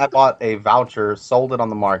to mean I bought a voucher, sold it on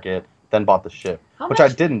the market, then bought the ship, How which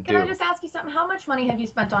much- I didn't Can do. I just ask you something? How much money have you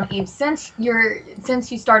spent on Eve since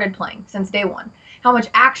you started playing, since day one? How much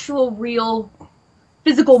actual, real,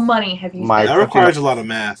 physical money have you My- spent? That requires a lot of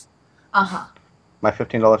math. Uh-huh. My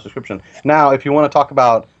 $15 subscription. Now, if you want to talk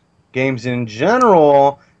about games in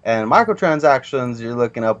general and microtransactions, you're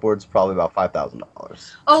looking upwards probably about $5,000.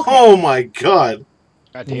 Okay. Oh my god.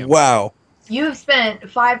 God damn. Wow. You've spent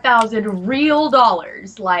 $5,000 real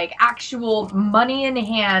dollars, like actual money in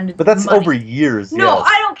hand. But that's money. over years. No, yes.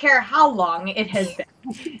 I don't care how long it has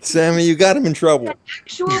been. Sammy, you got him in trouble.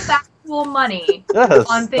 Actual factual money Yes,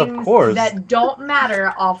 on of things course. that don't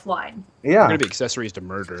matter offline. They're Yeah. gonna be accessories to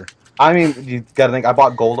murder. I mean, you got to think, I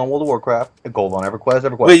bought gold on World of Warcraft, gold on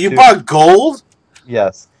EverQuest, Wait, you 2. bought gold?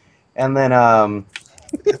 Yes. And then,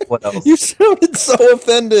 what else? You sounded so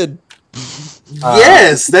offended.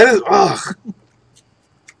 Yes, that is. Ugh.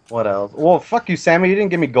 What else? Well, fuck you, Sammy. You didn't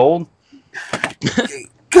give me gold.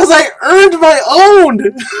 Because I earned my own.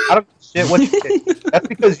 I don't shit. What you did. That's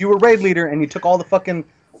because you were raid leader and you took all the fucking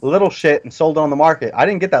little shit and sold it on the market. I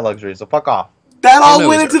didn't get that luxury, so fuck off. That all know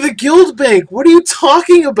went it's into the guild bank. What are you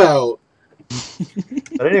talking about?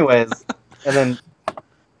 But anyways, and then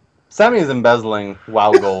Sammy is embezzling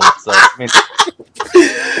WoW gold. So I mean,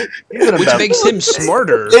 he's an Which embezzler. makes him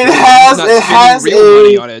smarter. It has- Not it spending has real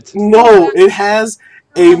money a- on it. No, it has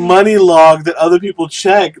a money log that other people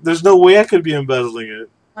check. There's no way I could be embezzling it.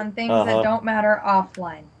 On things Uh-huh. that don't matter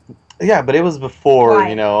offline. Yeah, but it was before, Why?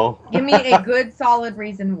 you know. Give me a good, solid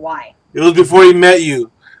reason why. It was before he met you.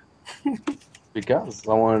 Because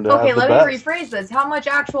I wanted to Okay, have the let best. me rephrase this. How much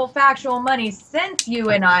actual factual money since you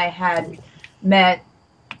and I had met,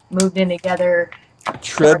 moved in together?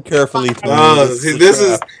 Tread carefully, Tony. Oh, This see, is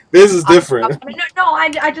a this is trap. different.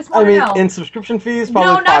 I just I want to mean, know. in subscription fees, probably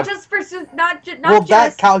No, not five. just for not just Well, not that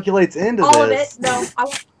just calculates into all of it. this. No, I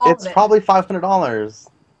want all It's of it. probably $500.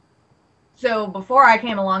 So before I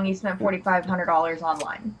came along, you spent $4,500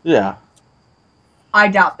 online. Yeah. I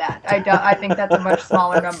doubt that. I think that's a much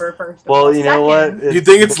smaller number. First. Of all. Well, you know what? Second- You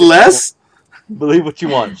think it's less? Believe what you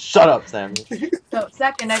want. Shut up, Sammy. So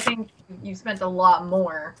second, I think you spent a lot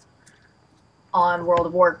more on World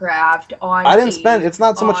of Warcraft. On I didn't Eve, spend. It's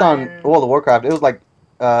not so much on on- World of Warcraft. It was like,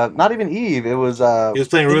 not even Eve. It was. He was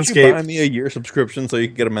playing Did you buy RuneScape. me a year subscription so you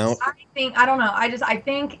can get them out? I don't know. I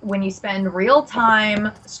think when you spend real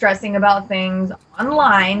time stressing about things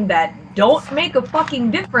online that don't make a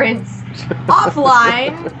fucking difference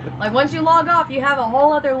offline, like once you log off, you have a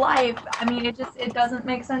whole other life. I mean, it doesn't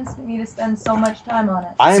make sense to me to spend so much time on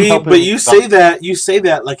it. I am See, helping. but you say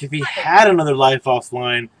that like if he had another life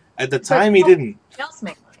offline. At the time, he didn't. What else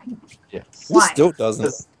make money? Yes. He Why? still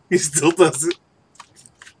doesn't. He still doesn't.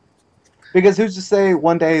 Because who's to say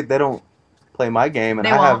one day they don't play my game and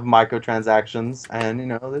They I have won't. microtransactions and you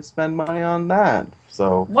know they spend money on that.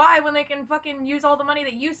 So Why, when they can fucking use all the money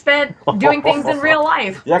that you spent doing things in real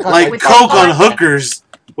life? yeah, Like With coke on all- hookers.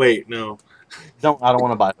 Wait, no. I don't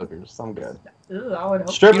want to buy hookers. I'm good. Ooh, I would hope.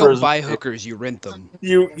 You Strippers. don't buy hookers, you rent them.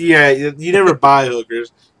 You never buy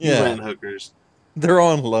hookers. You Yeah. rent hookers. They're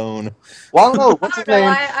on loan. Well, I don't know. I What's his don't know. name?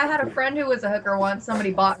 I had a friend who was a hooker once.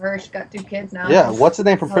 Somebody bought her. She got 2 kids now. Yeah, what's his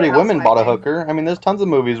name from Pretty Probably Women bought a housewife. hooker. I mean, there's tons of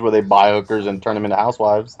movies where they buy hookers and turn them into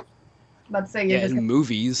housewives. About to say you're Yeah, just in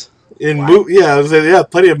movies. I was saying, yeah,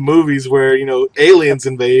 plenty of movies where aliens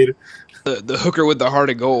invade. The hooker with the heart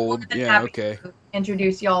of gold. Well, Yeah, happy okay. to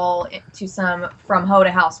introduce y'all to some From Hoe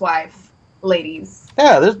to Housewife ladies.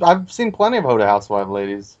 Yeah, I've seen plenty of Hoda Housewife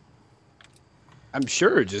ladies. I'm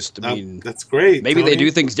sure. Just, I mean, That's great. maybe they Tony.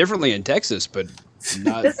 do things differently in Texas, but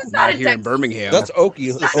not, This is not in here in Texas. Birmingham. That's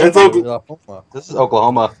Okie. That's Oklahoma. This is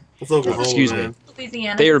Oklahoma. That's Oklahoma, Excuse me. man.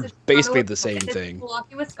 Louisiana. They are this is basically Chicago, the same this is thing.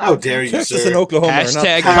 Milwaukee, Wisconsin. How dare you, Texas sir? and Oklahoma are not.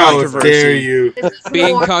 Hashtag How controversy. dare you? This is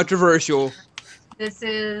Being more- controversial. This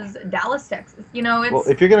is Dallas, Texas. You know, it's Well,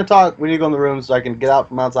 if you're gonna talk, we need to go in the room so I can get out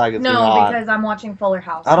from outside. It's no, hot. because I'm watching Fuller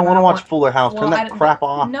House. I don't want to watch want. Fuller House. Well, Turn I that don't- crap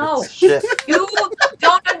off. no. It's shit. You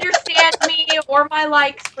don't understand me or my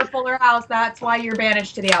likes for Fuller House. That's why you're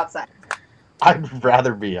banished to the outside. I'd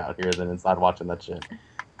rather be out here than inside watching that shit.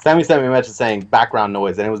 Sammy sent me a message saying background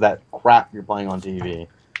noise, and it was that crap you're playing on TV. It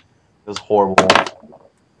was horrible.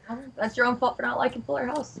 Well, that's your own fault for not liking Fuller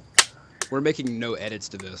House. We're making no edits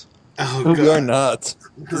to this. Oh, We are God. not.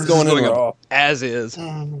 This is going in Going up. raw. As is.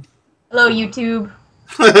 Hello, YouTube.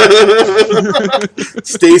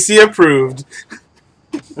 Stacy approved.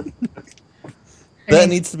 That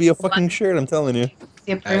needs to be a fucking shirt. I'm telling you.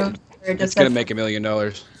 Stacy approved. Or It's just going to a make $1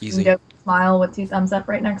 million. Easy. joke smile with 2 thumbs up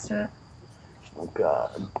right next to it. Oh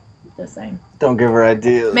God! Just saying. Don't give her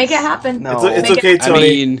ideas. Make it happen. No. It's Make okay, it- I Tony.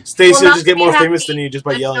 mean, Stacy Well, will not just get be more happy. famous than you just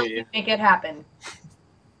by Let's yelling help at you. Make it happen.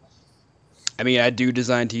 I do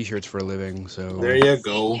design T-shirts for a living, so There you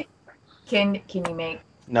go. Can you make?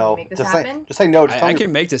 No. Make this just happen? say no. Just tell I me.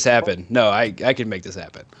 can make this happen. No, I can make this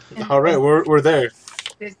happen. All right, we're there.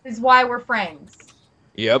 This is why we're friends.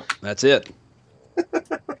 Yep, that's it.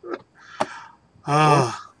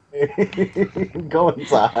 Ah, Go You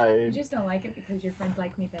inside. just don't like it because your friends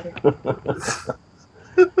like me better.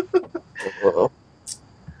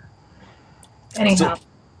 Anyhow,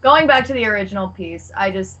 going back to the original piece,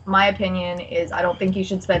 my opinion is I don't think you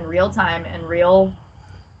should spend real time and real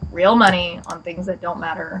money on things that don't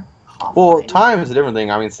matter. Well, offline. time is a different thing.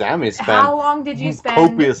 I mean, Sammy spent How long did you spend?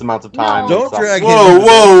 copious amounts of time. No. and Don't stuff. drag him whoa, into this.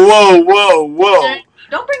 whoa, whoa, whoa, whoa!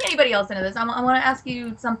 Don't bring anybody else into this. I want to ask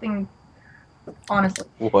you something honestly.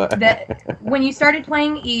 What? That when you started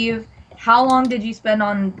playing Eve, how long did you spend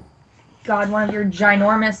on, God, one of your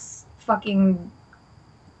ginormous fucking,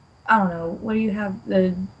 I don't know, what do you have,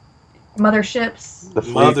 the motherships? The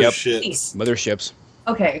fleet. Motherships. Motherships.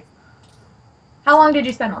 Okay. How long did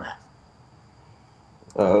you spend on that?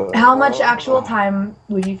 How much actual time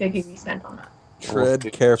would you figure you spent on that?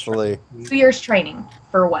 Tread carefully. 2 years training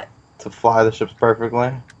for what? To fly the ships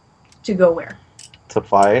perfectly. To go where? To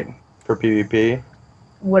fight for PvP.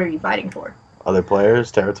 What are you fighting for? Other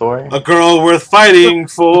players, territory, A girl worth fighting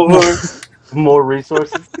for. more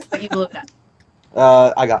resources. But you blew it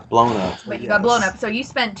up. I got blown up. But you got blown up. So you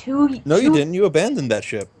spent two. No, you didn't. You abandoned that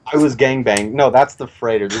ship. I was gangbanged. No, that's the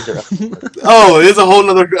freighter. These are Oh, it's a whole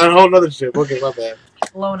nother ship. Okay, my bad.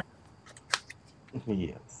 Blown up.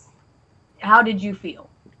 yes. How did you feel?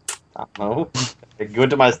 I don't know. I went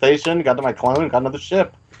to my station, got to my clone, got another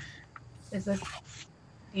ship. Is this?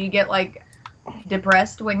 Do you get like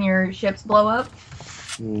depressed when your ships blow up?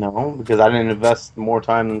 No, because I didn't invest more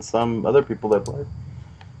time than some other people that played.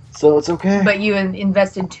 So it's okay. But you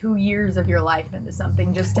invested 2 years of your life into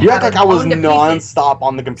something just to You have act it like I was blown to pieces. non-stop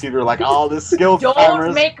on the computer, like, oh, this skill Don't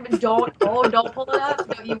cameras. don't pull it up.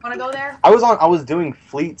 Don't you want to go there? I was doing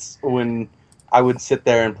fleets when I would sit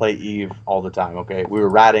there and play Eve all the time. Okay, we were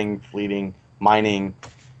ratting, fleeting, mining,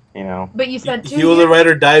 you know. But you spent 2 He was a years. ride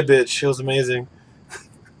or die bitch. She was amazing.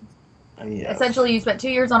 Yeah. Essentially, you spent 2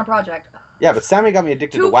 years on a project Yeah, but Sammy got me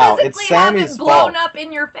addicted to to WoW. It's physically have Sammy's it blown fault. up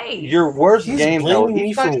in your face. Your worst He's game though. blaming me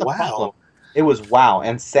he's not for the WoW. problem. It was WoW,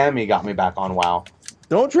 and Sammy got me back on WoW.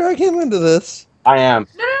 Don't drag him into this. I am.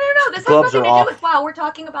 No. This has Gloves nothing are to off. do with WoW. We're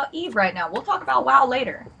talking about Eve right now. We'll talk about WoW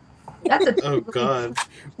later. That's a. Oh God.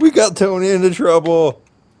 We got Tony into trouble.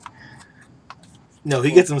 No,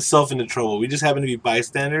 he gets himself into trouble. We just happen to be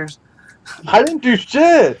bystanders. I didn't do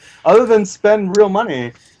shit other than spend real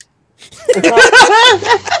money.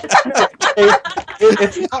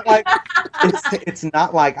 It's not like it's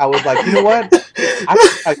not like I was like, you know what? I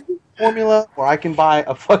can buy formula or I can buy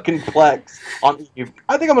a fucking Plex on Eve.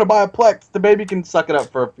 I think I'm gonna buy a Plex. The baby can suck it up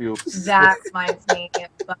for a few. That reminds me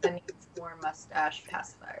of Bubba needs more mustache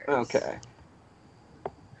pacifiers. Okay.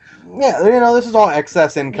 Yeah, you know, this is all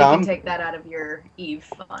excess You can income. take that out of your Eve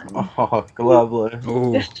fund. Oh, lovely.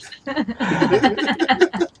 Ooh.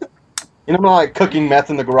 You know, I'm not like cooking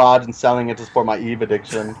meth in the garage and selling it to support my Eve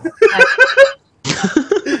addiction.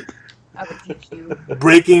 I would teach you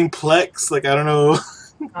Breaking Plex. Like, I don't know.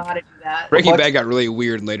 how to do that. Breaking What? Bad got really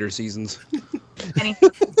weird in later seasons.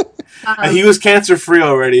 Anything. He was cancer free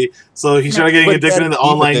already, so he started getting But addicted that into Eve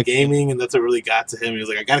online addiction. gaming, and that's what really got to him. He was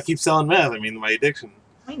like, I gotta keep selling meth. I mean, my addiction.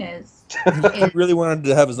 Point is, He really wanted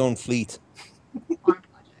to have his own fleet. on a project.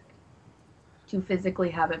 to physically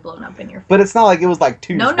have it blown up in your face. But it's not like it was like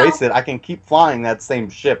 2 years No. wasted. I can keep flying that same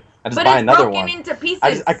ship. I just But buy it's another broken one. into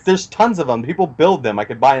pieces. There's tons of them. People build them. I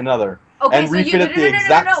could buy another. Okay, and so refit you it the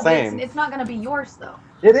exact but same. It's not gonna be yours though.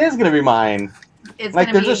 It is gonna be mine. It's Like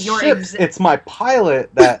gonna they're be just your ships. It's my pilot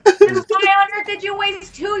that. Then why on earth did you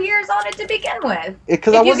waste 2 years on it to begin with?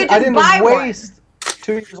 Because If you could I just didn't buy one. waste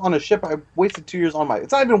 2 years on a ship. I wasted 2 years on my.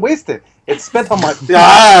 It's not even wasted. It's spent on my.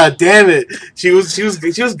 Ah, damn it! She was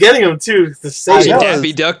getting him too. The I same. She know.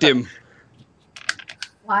 Daffy ducked him.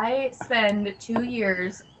 Why spend 2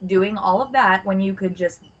 years doing all of that when you could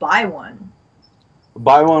just buy one?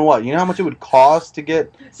 Buy one what? You know how much it would cost to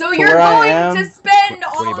get? So To you're where I going am? to spend 20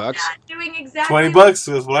 all of bucks? that doing exactly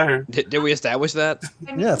 $20 was what I heard. Did we establish that?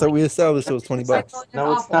 I mean, Yeah, I thought we established it was $20.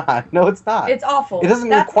 No, it's awful. not. No, it's not. It's awful. It doesn't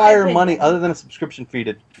That's my require opinion. money other than a subscription fee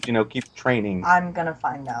to keep training. I'm gonna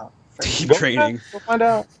find out. For Keep Go training. Go find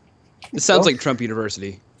out. It sounds Well- like Trump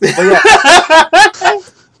University. But yeah,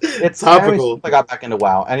 it's Topical. I got back into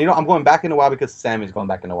WoW, and I'm going back into WoW because Sammy's going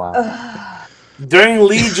back into WoW. During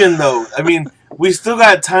Legion, though, I mean, we still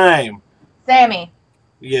got time. Sammy,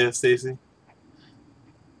 Yeah, Stacy.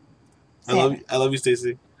 I love you,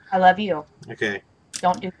 Stacy. I love you. Okay.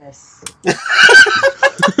 Don't do this.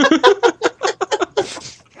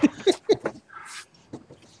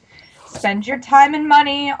 Spend your time and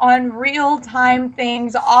money on real-time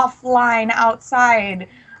things offline outside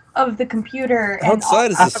of the computer. And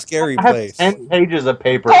Outside is a scary I have place. 10 pages of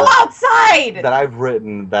paper Go outside! that I've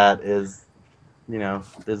written that is,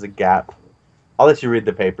 there's a gap. I'll let you read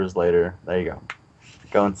the papers later. There you go.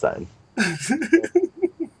 Go inside.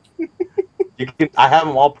 I have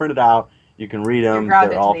them all printed out. You can read them.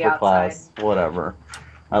 grounded They're all to the for outside. class. Whatever.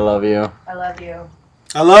 I love you. I love you.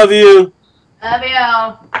 I love you. Love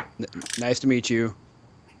you. Nice to meet you.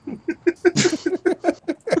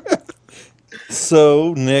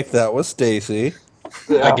 So, Nick, that was Stacy.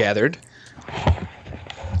 I gathered.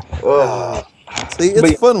 Ugh. See, it's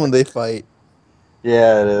But- fun when they fight.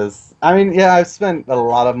 Yeah, it is. I mean, yeah, I've spent a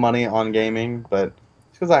lot of money on gaming, but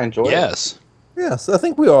it's because I enjoy it. Yes. Yes, I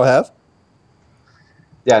think we all have.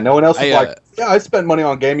 Yeah, no one else was I, like, yeah, I spent money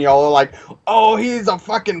on gaming. Y'all are like, oh, he's a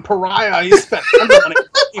fucking pariah. He spent tons of money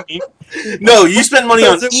on gaming. No, you spent money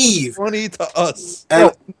on Because it was Eve. Funny to us. And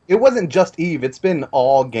No, it wasn't just Eve. It's been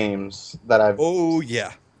all games that I've Oh,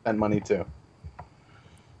 yeah. spent money to.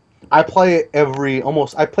 I played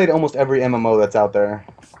almost every MMO that's out there.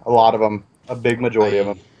 A lot of them. A big majority of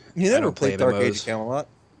them. You I never don't play played Dark Age MMOs. of Camelot.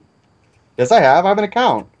 Yes, I have. I have an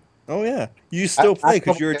account. Oh, yeah. You still play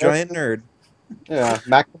because you're a giant nerd. Yeah,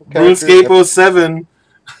 maximum characters. RuneScape 07.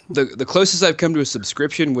 The closest I've come to a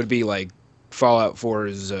subscription would be like Fallout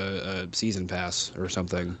 4's a season pass or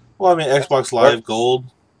something. Well, I mean, Xbox Live Gold.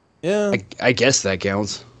 Yeah. I guess that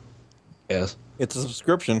counts. Yes. It's a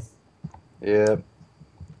subscription. Yeah.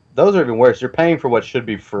 Those are even worse. You're paying for what should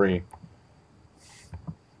be free.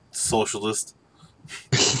 Socialist.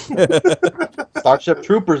 Starship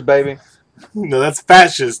Troopers, baby. No, that's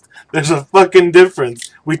fascist. There's a fucking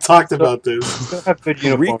difference. We talked about this. Don't have good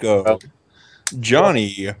uniforms. Rico.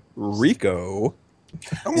 Johnny Rico.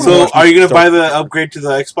 So, are you gonna buy the upgrade to the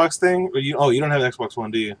Xbox thing? Or you don't have an Xbox One,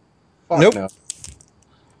 do you? Fuck Nope. no.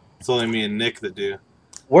 It's only me and Nick that do.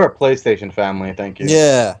 We're a PlayStation family, thank you.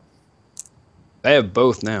 Yeah. I have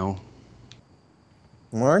both now.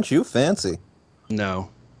 Well, aren't you fancy? No.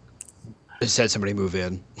 I just had somebody move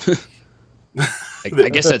in. I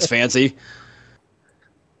guess that's fancy.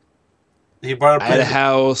 He bought a I had a PlayStation.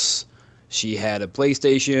 house. She had a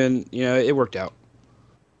PlayStation. You know, it worked out.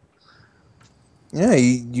 Yeah,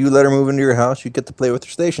 you let her move into your house, you get to play with her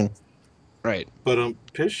station. Right. But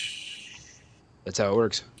pish. That's how it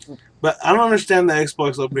works. But I don't understand the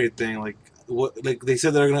Xbox upgrade thing. Like what? Like they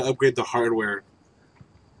said they're gonna upgrade the hardware.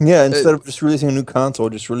 Yeah, instead of just releasing a new console,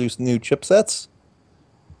 just release new chipsets.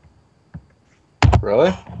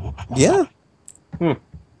 Really? Yeah. Hmm.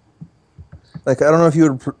 Like, I don't know if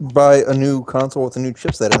you would buy a new console with a new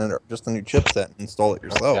chipset in it or just a new chipset and install it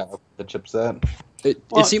yourself. Yeah, the chipset.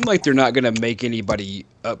 It seemed like they're not going to make anybody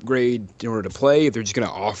upgrade in order to play. They're just going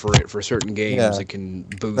to offer it for certain games Yeah. that can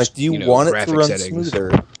boost. Like, do you know, want it graphic to run settings.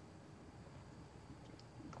 smoother?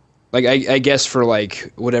 Like I guess for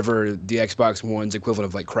like whatever the Xbox One's equivalent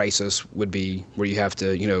of like Crysis would be, where you have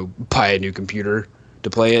to buy a new computer to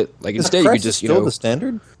play it. Like Is instead you could Crysis just still the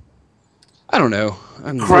standard? I don't know.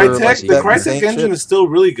 I'm Crytek, lessy. the That Crytek same engine shit. is still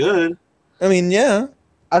really good. I mean, yeah.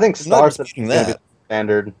 I think I'm not Star disputing Citizen's gonna be that. the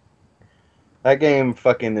standard. That game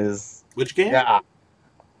fucking is Which game? yeah.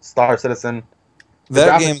 Star Citizen. That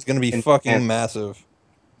graphics game's going to be in- fucking and- massive.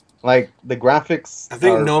 Like the graphics. I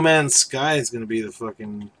think are- No Man's Sky is gonna be the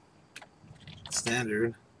fucking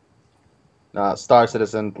standard. Star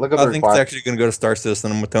Citizen. Look up I the think it's requirements. actually going to go to Star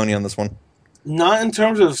Citizen. I'm with Tony on this one. Not in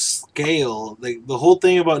terms of scale. Like the whole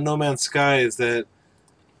thing about No Man's Sky is that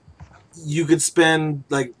you could spend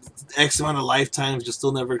like X amount of lifetimes, you'll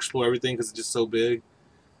still never explore everything because it's just so big.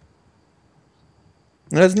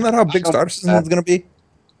 Isn't that how big Star Citizen is going to be?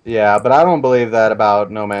 Yeah, but I don't believe that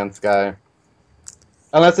about No Man's Sky.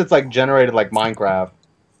 Unless it's like generated like Minecraft.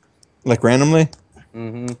 Like randomly?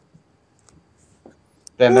 Mm-hmm. I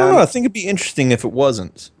Then, don't know. I think it'd be interesting if it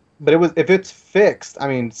wasn't. but if it's fixed, I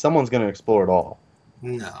mean, someone's gonna explore it all.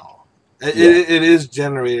 No. Yeah. It is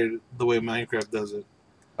generated the way Minecraft does it.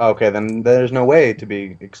 Okay, then there's no way to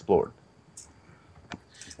be explored.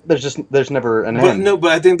 There's never an But end. no,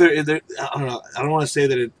 but I think there. I don't know. I don't want to say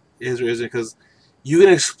that it is or isn't because you can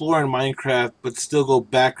explore in Minecraft, but still go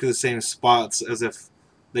back to the same spots as if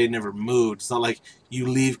they never moved. It's not like you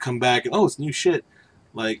leave, come back, and oh, it's new shit.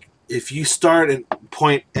 Like if you start at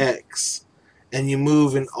point X and you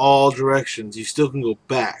move in all directions, you still can go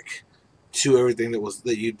back to everything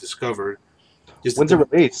that you discovered. Just When's it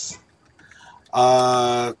release?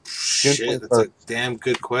 Shit, that's a damn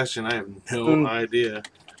good question. I have no June- idea. Yeah,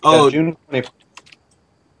 Oh, June 20.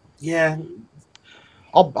 yeah.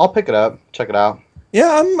 I'll pick it up. Check it out.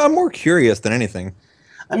 Yeah, I'm more curious than anything.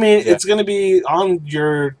 I mean, Yeah. it's going to be on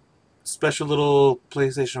your special little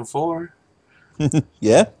PlayStation 4.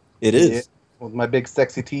 Yeah, it is. Yeah, with my big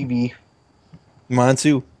sexy TV. Mine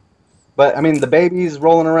too. But I mean, the baby's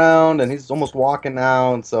rolling around and he's almost walking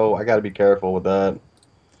now, and so I got to be careful with that.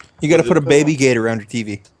 You got to put a baby gate around your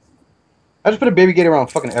TV. I just put a baby gate around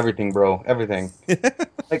fucking everything, bro. Everything.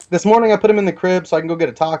 Like this morning, I put him in the crib so I can go get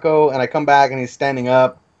a taco, and I come back and he's standing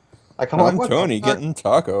up. I come like, I'm what the Tony fuck? getting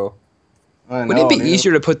taco. I Wouldn't know, it be dude.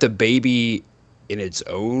 easier to put the baby in its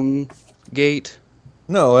own gate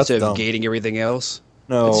No, that's instead dumb. of gating everything else?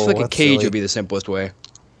 No, It's like a that's cage silly. would be the simplest way.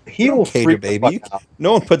 He will Cage a freak the baby. fuck out.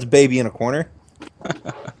 No one puts baby in a corner.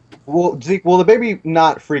 Will Zeke? Will the baby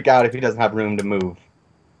not freak out if he doesn't have room to move?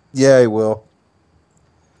 Yeah, he will.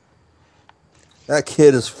 That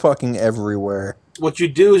kid is fucking everywhere. What you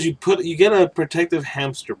do is you get a protective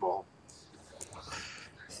hamster ball.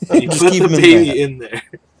 You Just put keep the him in baby that. in there.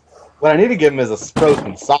 What I need to give him is a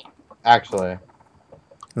frozen sock, actually.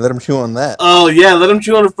 Let him chew on that. Oh yeah, let him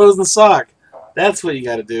chew on a frozen sock. That's what you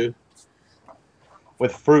got to do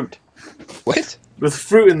With fruit. What? with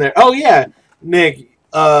fruit in there. Oh yeah, Nick.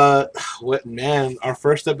 What man? Our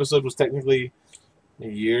first episode was technically a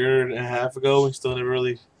year and a half ago. We still never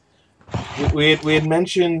really. We had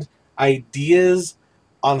mentioned ideas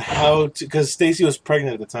on how to, because Stacy was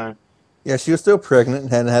pregnant at the time, Yeah, she was still pregnant and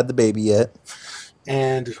hadn't had the baby yet.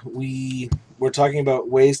 and we were talking about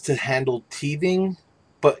ways to handle teething,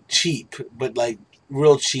 but cheap, but like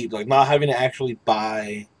real cheap, like not having to actually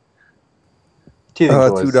buy. Teething A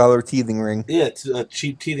toys. $2 teething ring. Yeah, it's a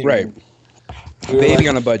cheap teething. Right. ring. We were Baby like-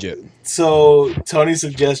 on a budget. So Tony's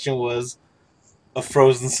suggestion was a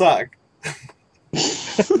frozen sock.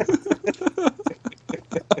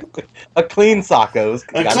 A clean sock, though.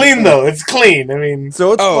 Clean though, it's clean. I mean,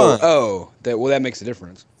 So it's fun. That makes a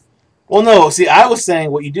difference. well, no. See, I was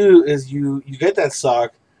saying what you do is you get that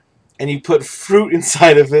sock, and you put fruit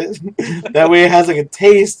inside of it. That way, it has like a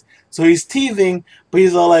taste. So he's teething, but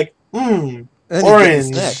he's all like, And he's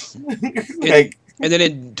orange. getting snacks. like, And then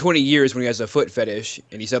in 20 years, when he has a foot fetish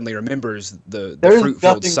and he suddenly remembers the There's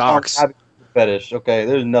fruit-filled nothing wrong with socks, having a fetish. Okay,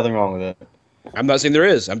 there's nothing wrong with it. I'm not saying there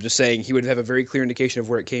is. I'm just saying he would have a very clear indication of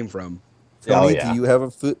where it came from. Tony, Oh, yeah. do you have a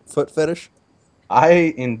foot fetish?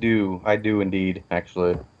 I do indeed,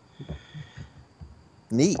 actually.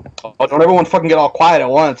 Neat. Oh, don't everyone fucking get all quiet at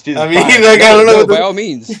once. Jesus I mean, Christ. like, I don't know. No, What by the, all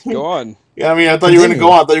means, go on. I mean, I thought you were gonna Continue.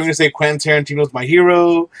 go on. I thought you were gonna say Quentin Tarantino's my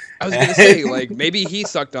hero. I was gonna say, like, maybe he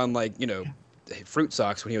sucked on fruit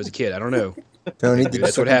socks when he was a kid. I don't know. Tony, Maybe did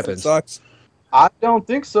that's you what suck on happens. Socks? I don't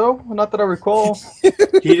think so. Not that I recall.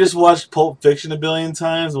 He just watched Pulp Fiction a billion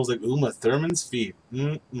times and was like, Uma Thurman's feet.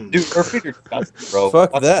 Mm-mm. Dude, her feet are disgusting, bro.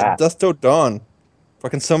 Fuck What's that. Dusto Dawn.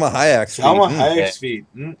 Fucking Selma Hayek. Salma Mm. Hayek's feet.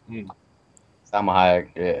 Mm-mm. Salma Hayek,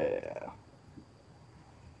 yeah.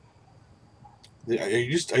 Are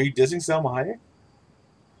you dissing Salma Hayek?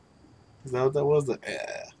 Is that what that was?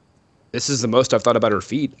 This is the most I've thought about her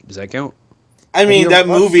feet. Does that count? I mean, you that ever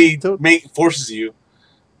watched movie Toad? forces you.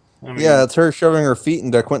 I mean, Yeah, it's her shoving her feet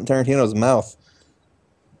into Quentin Tarantino's mouth.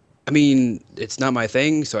 I mean, it's not my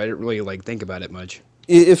thing, so I didn't really think about it much.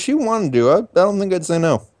 If she wanted to do it, I don't think I'd say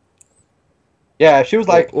no. Yeah, she was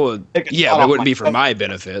like, well, take a yeah, shot but it off wouldn't my be for toe. my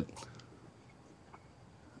benefit.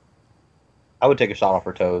 I would take a shot off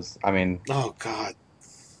her toes. I mean, oh god,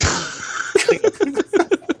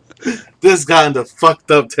 this got into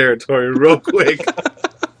fucked up territory real quick.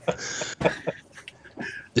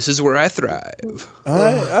 This is where I thrive.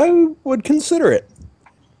 I would consider it.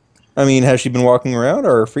 I mean, has she been walking around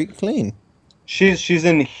or are her feet clean? She's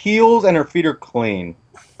in heels and her feet are clean.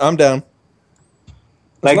 I'm down.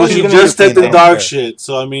 Like Well, she's she gonna just be did the clean, dog okay. shit.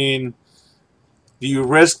 So I mean, do you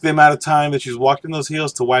risk the amount of time that she's walked in those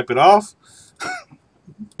heels to wipe it off?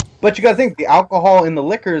 But you got to think the alcohol in the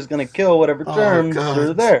liquor is going to kill whatever Oh, germs God.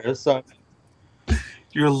 are there. So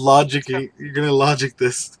You're gonna logic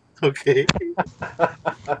this, okay?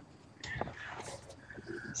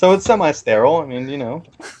 so it's semi-sterile. I mean,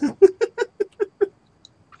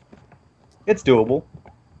 it's doable.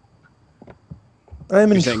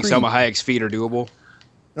 I'm You're saying intrigued. Selma Hayek's feet are doable?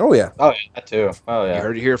 Oh yeah. Oh yeah, that too. Oh You yeah.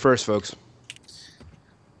 heard it here first, folks.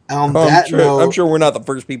 On Oh, that note, I'm sure we're not the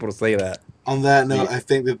first people to say that. on that note, I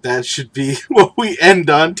think that should be what we end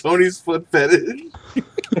on. Tony's foot fetish.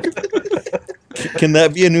 Can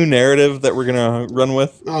that be a new narrative that we're gonna run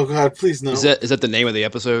with? Oh God, please no. Is that the name of the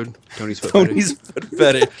episode? Tony's foot Tony's foot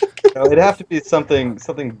fetish. No, it'd have to be something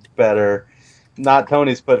better, not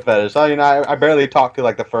Tony's foot fetish. So I barely talked to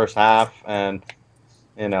like the first half, and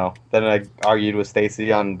then I argued with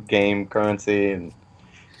Stacy on game currency, and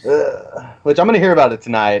which I'm gonna hear about it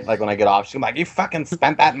tonight. Like when I get off, she's like, "You fucking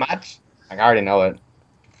spent that much?" Like I already know it.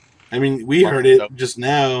 I mean, we heard it just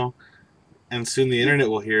now, and soon the internet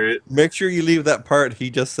will hear it. Make sure you leave that part he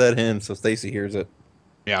just said him so Stacy hears it.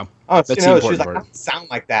 Yeah. Oh, That's the she's important like, part. "I don't sound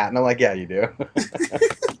like that," and I'm like, "Yeah, you do."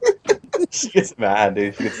 She gets mad,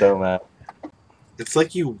 dude. She gets so mad. It's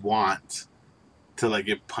like you want to like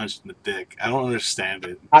get punched in the dick. I don't understand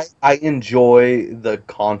it. I enjoy the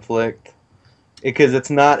conflict because it's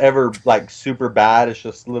not ever like super bad. It's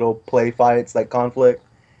just little play fights like conflict,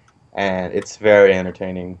 and it's very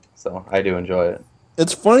entertaining. So I do enjoy it.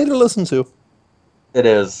 It's funny to listen to. It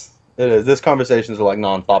is. It is. This conversations are like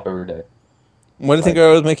nonstop every day. Why do you think I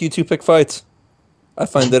always make you two pick fights? I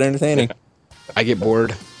find that entertaining. I get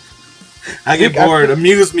bored. I get bored.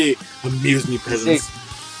 Amuse me, peasants.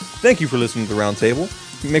 Thank you for listening to the Round Table.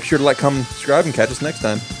 Make sure to like, comment, subscribe, and catch us next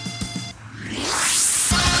time.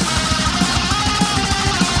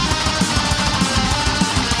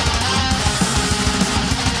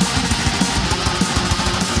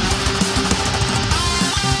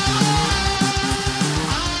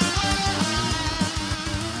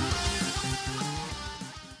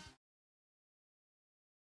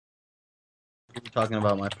 Talking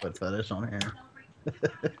about my foot fetish on here.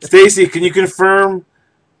 Stacy, can you confirm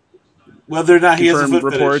whether or not he has a Confirmed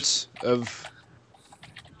foot reports of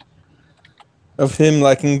Of him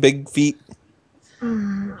liking big feet.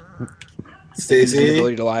 fetish? his Stacy,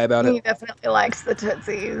 inability to lie about He it. definitely likes the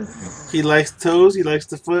tootsies. he likes toes. He likes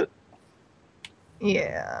the foot.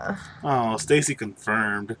 Yeah. Oh, Stacy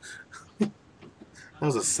confirmed. That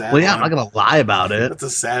was a sad Well, yeah, one. I'm not gonna lie about it. That's a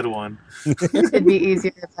sad one. It'd be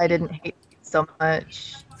easier if I didn't hate so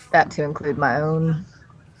much. That to include my own.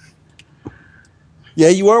 Yeah,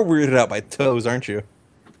 you are weirded out by toes, aren't you?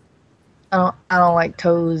 I don't like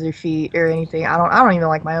toes or feet or anything. I don't even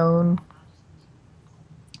like my own.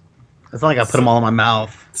 It's not like I put them all in my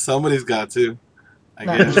mouth. Somebody's got to. I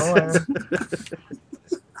Not guess. anymore.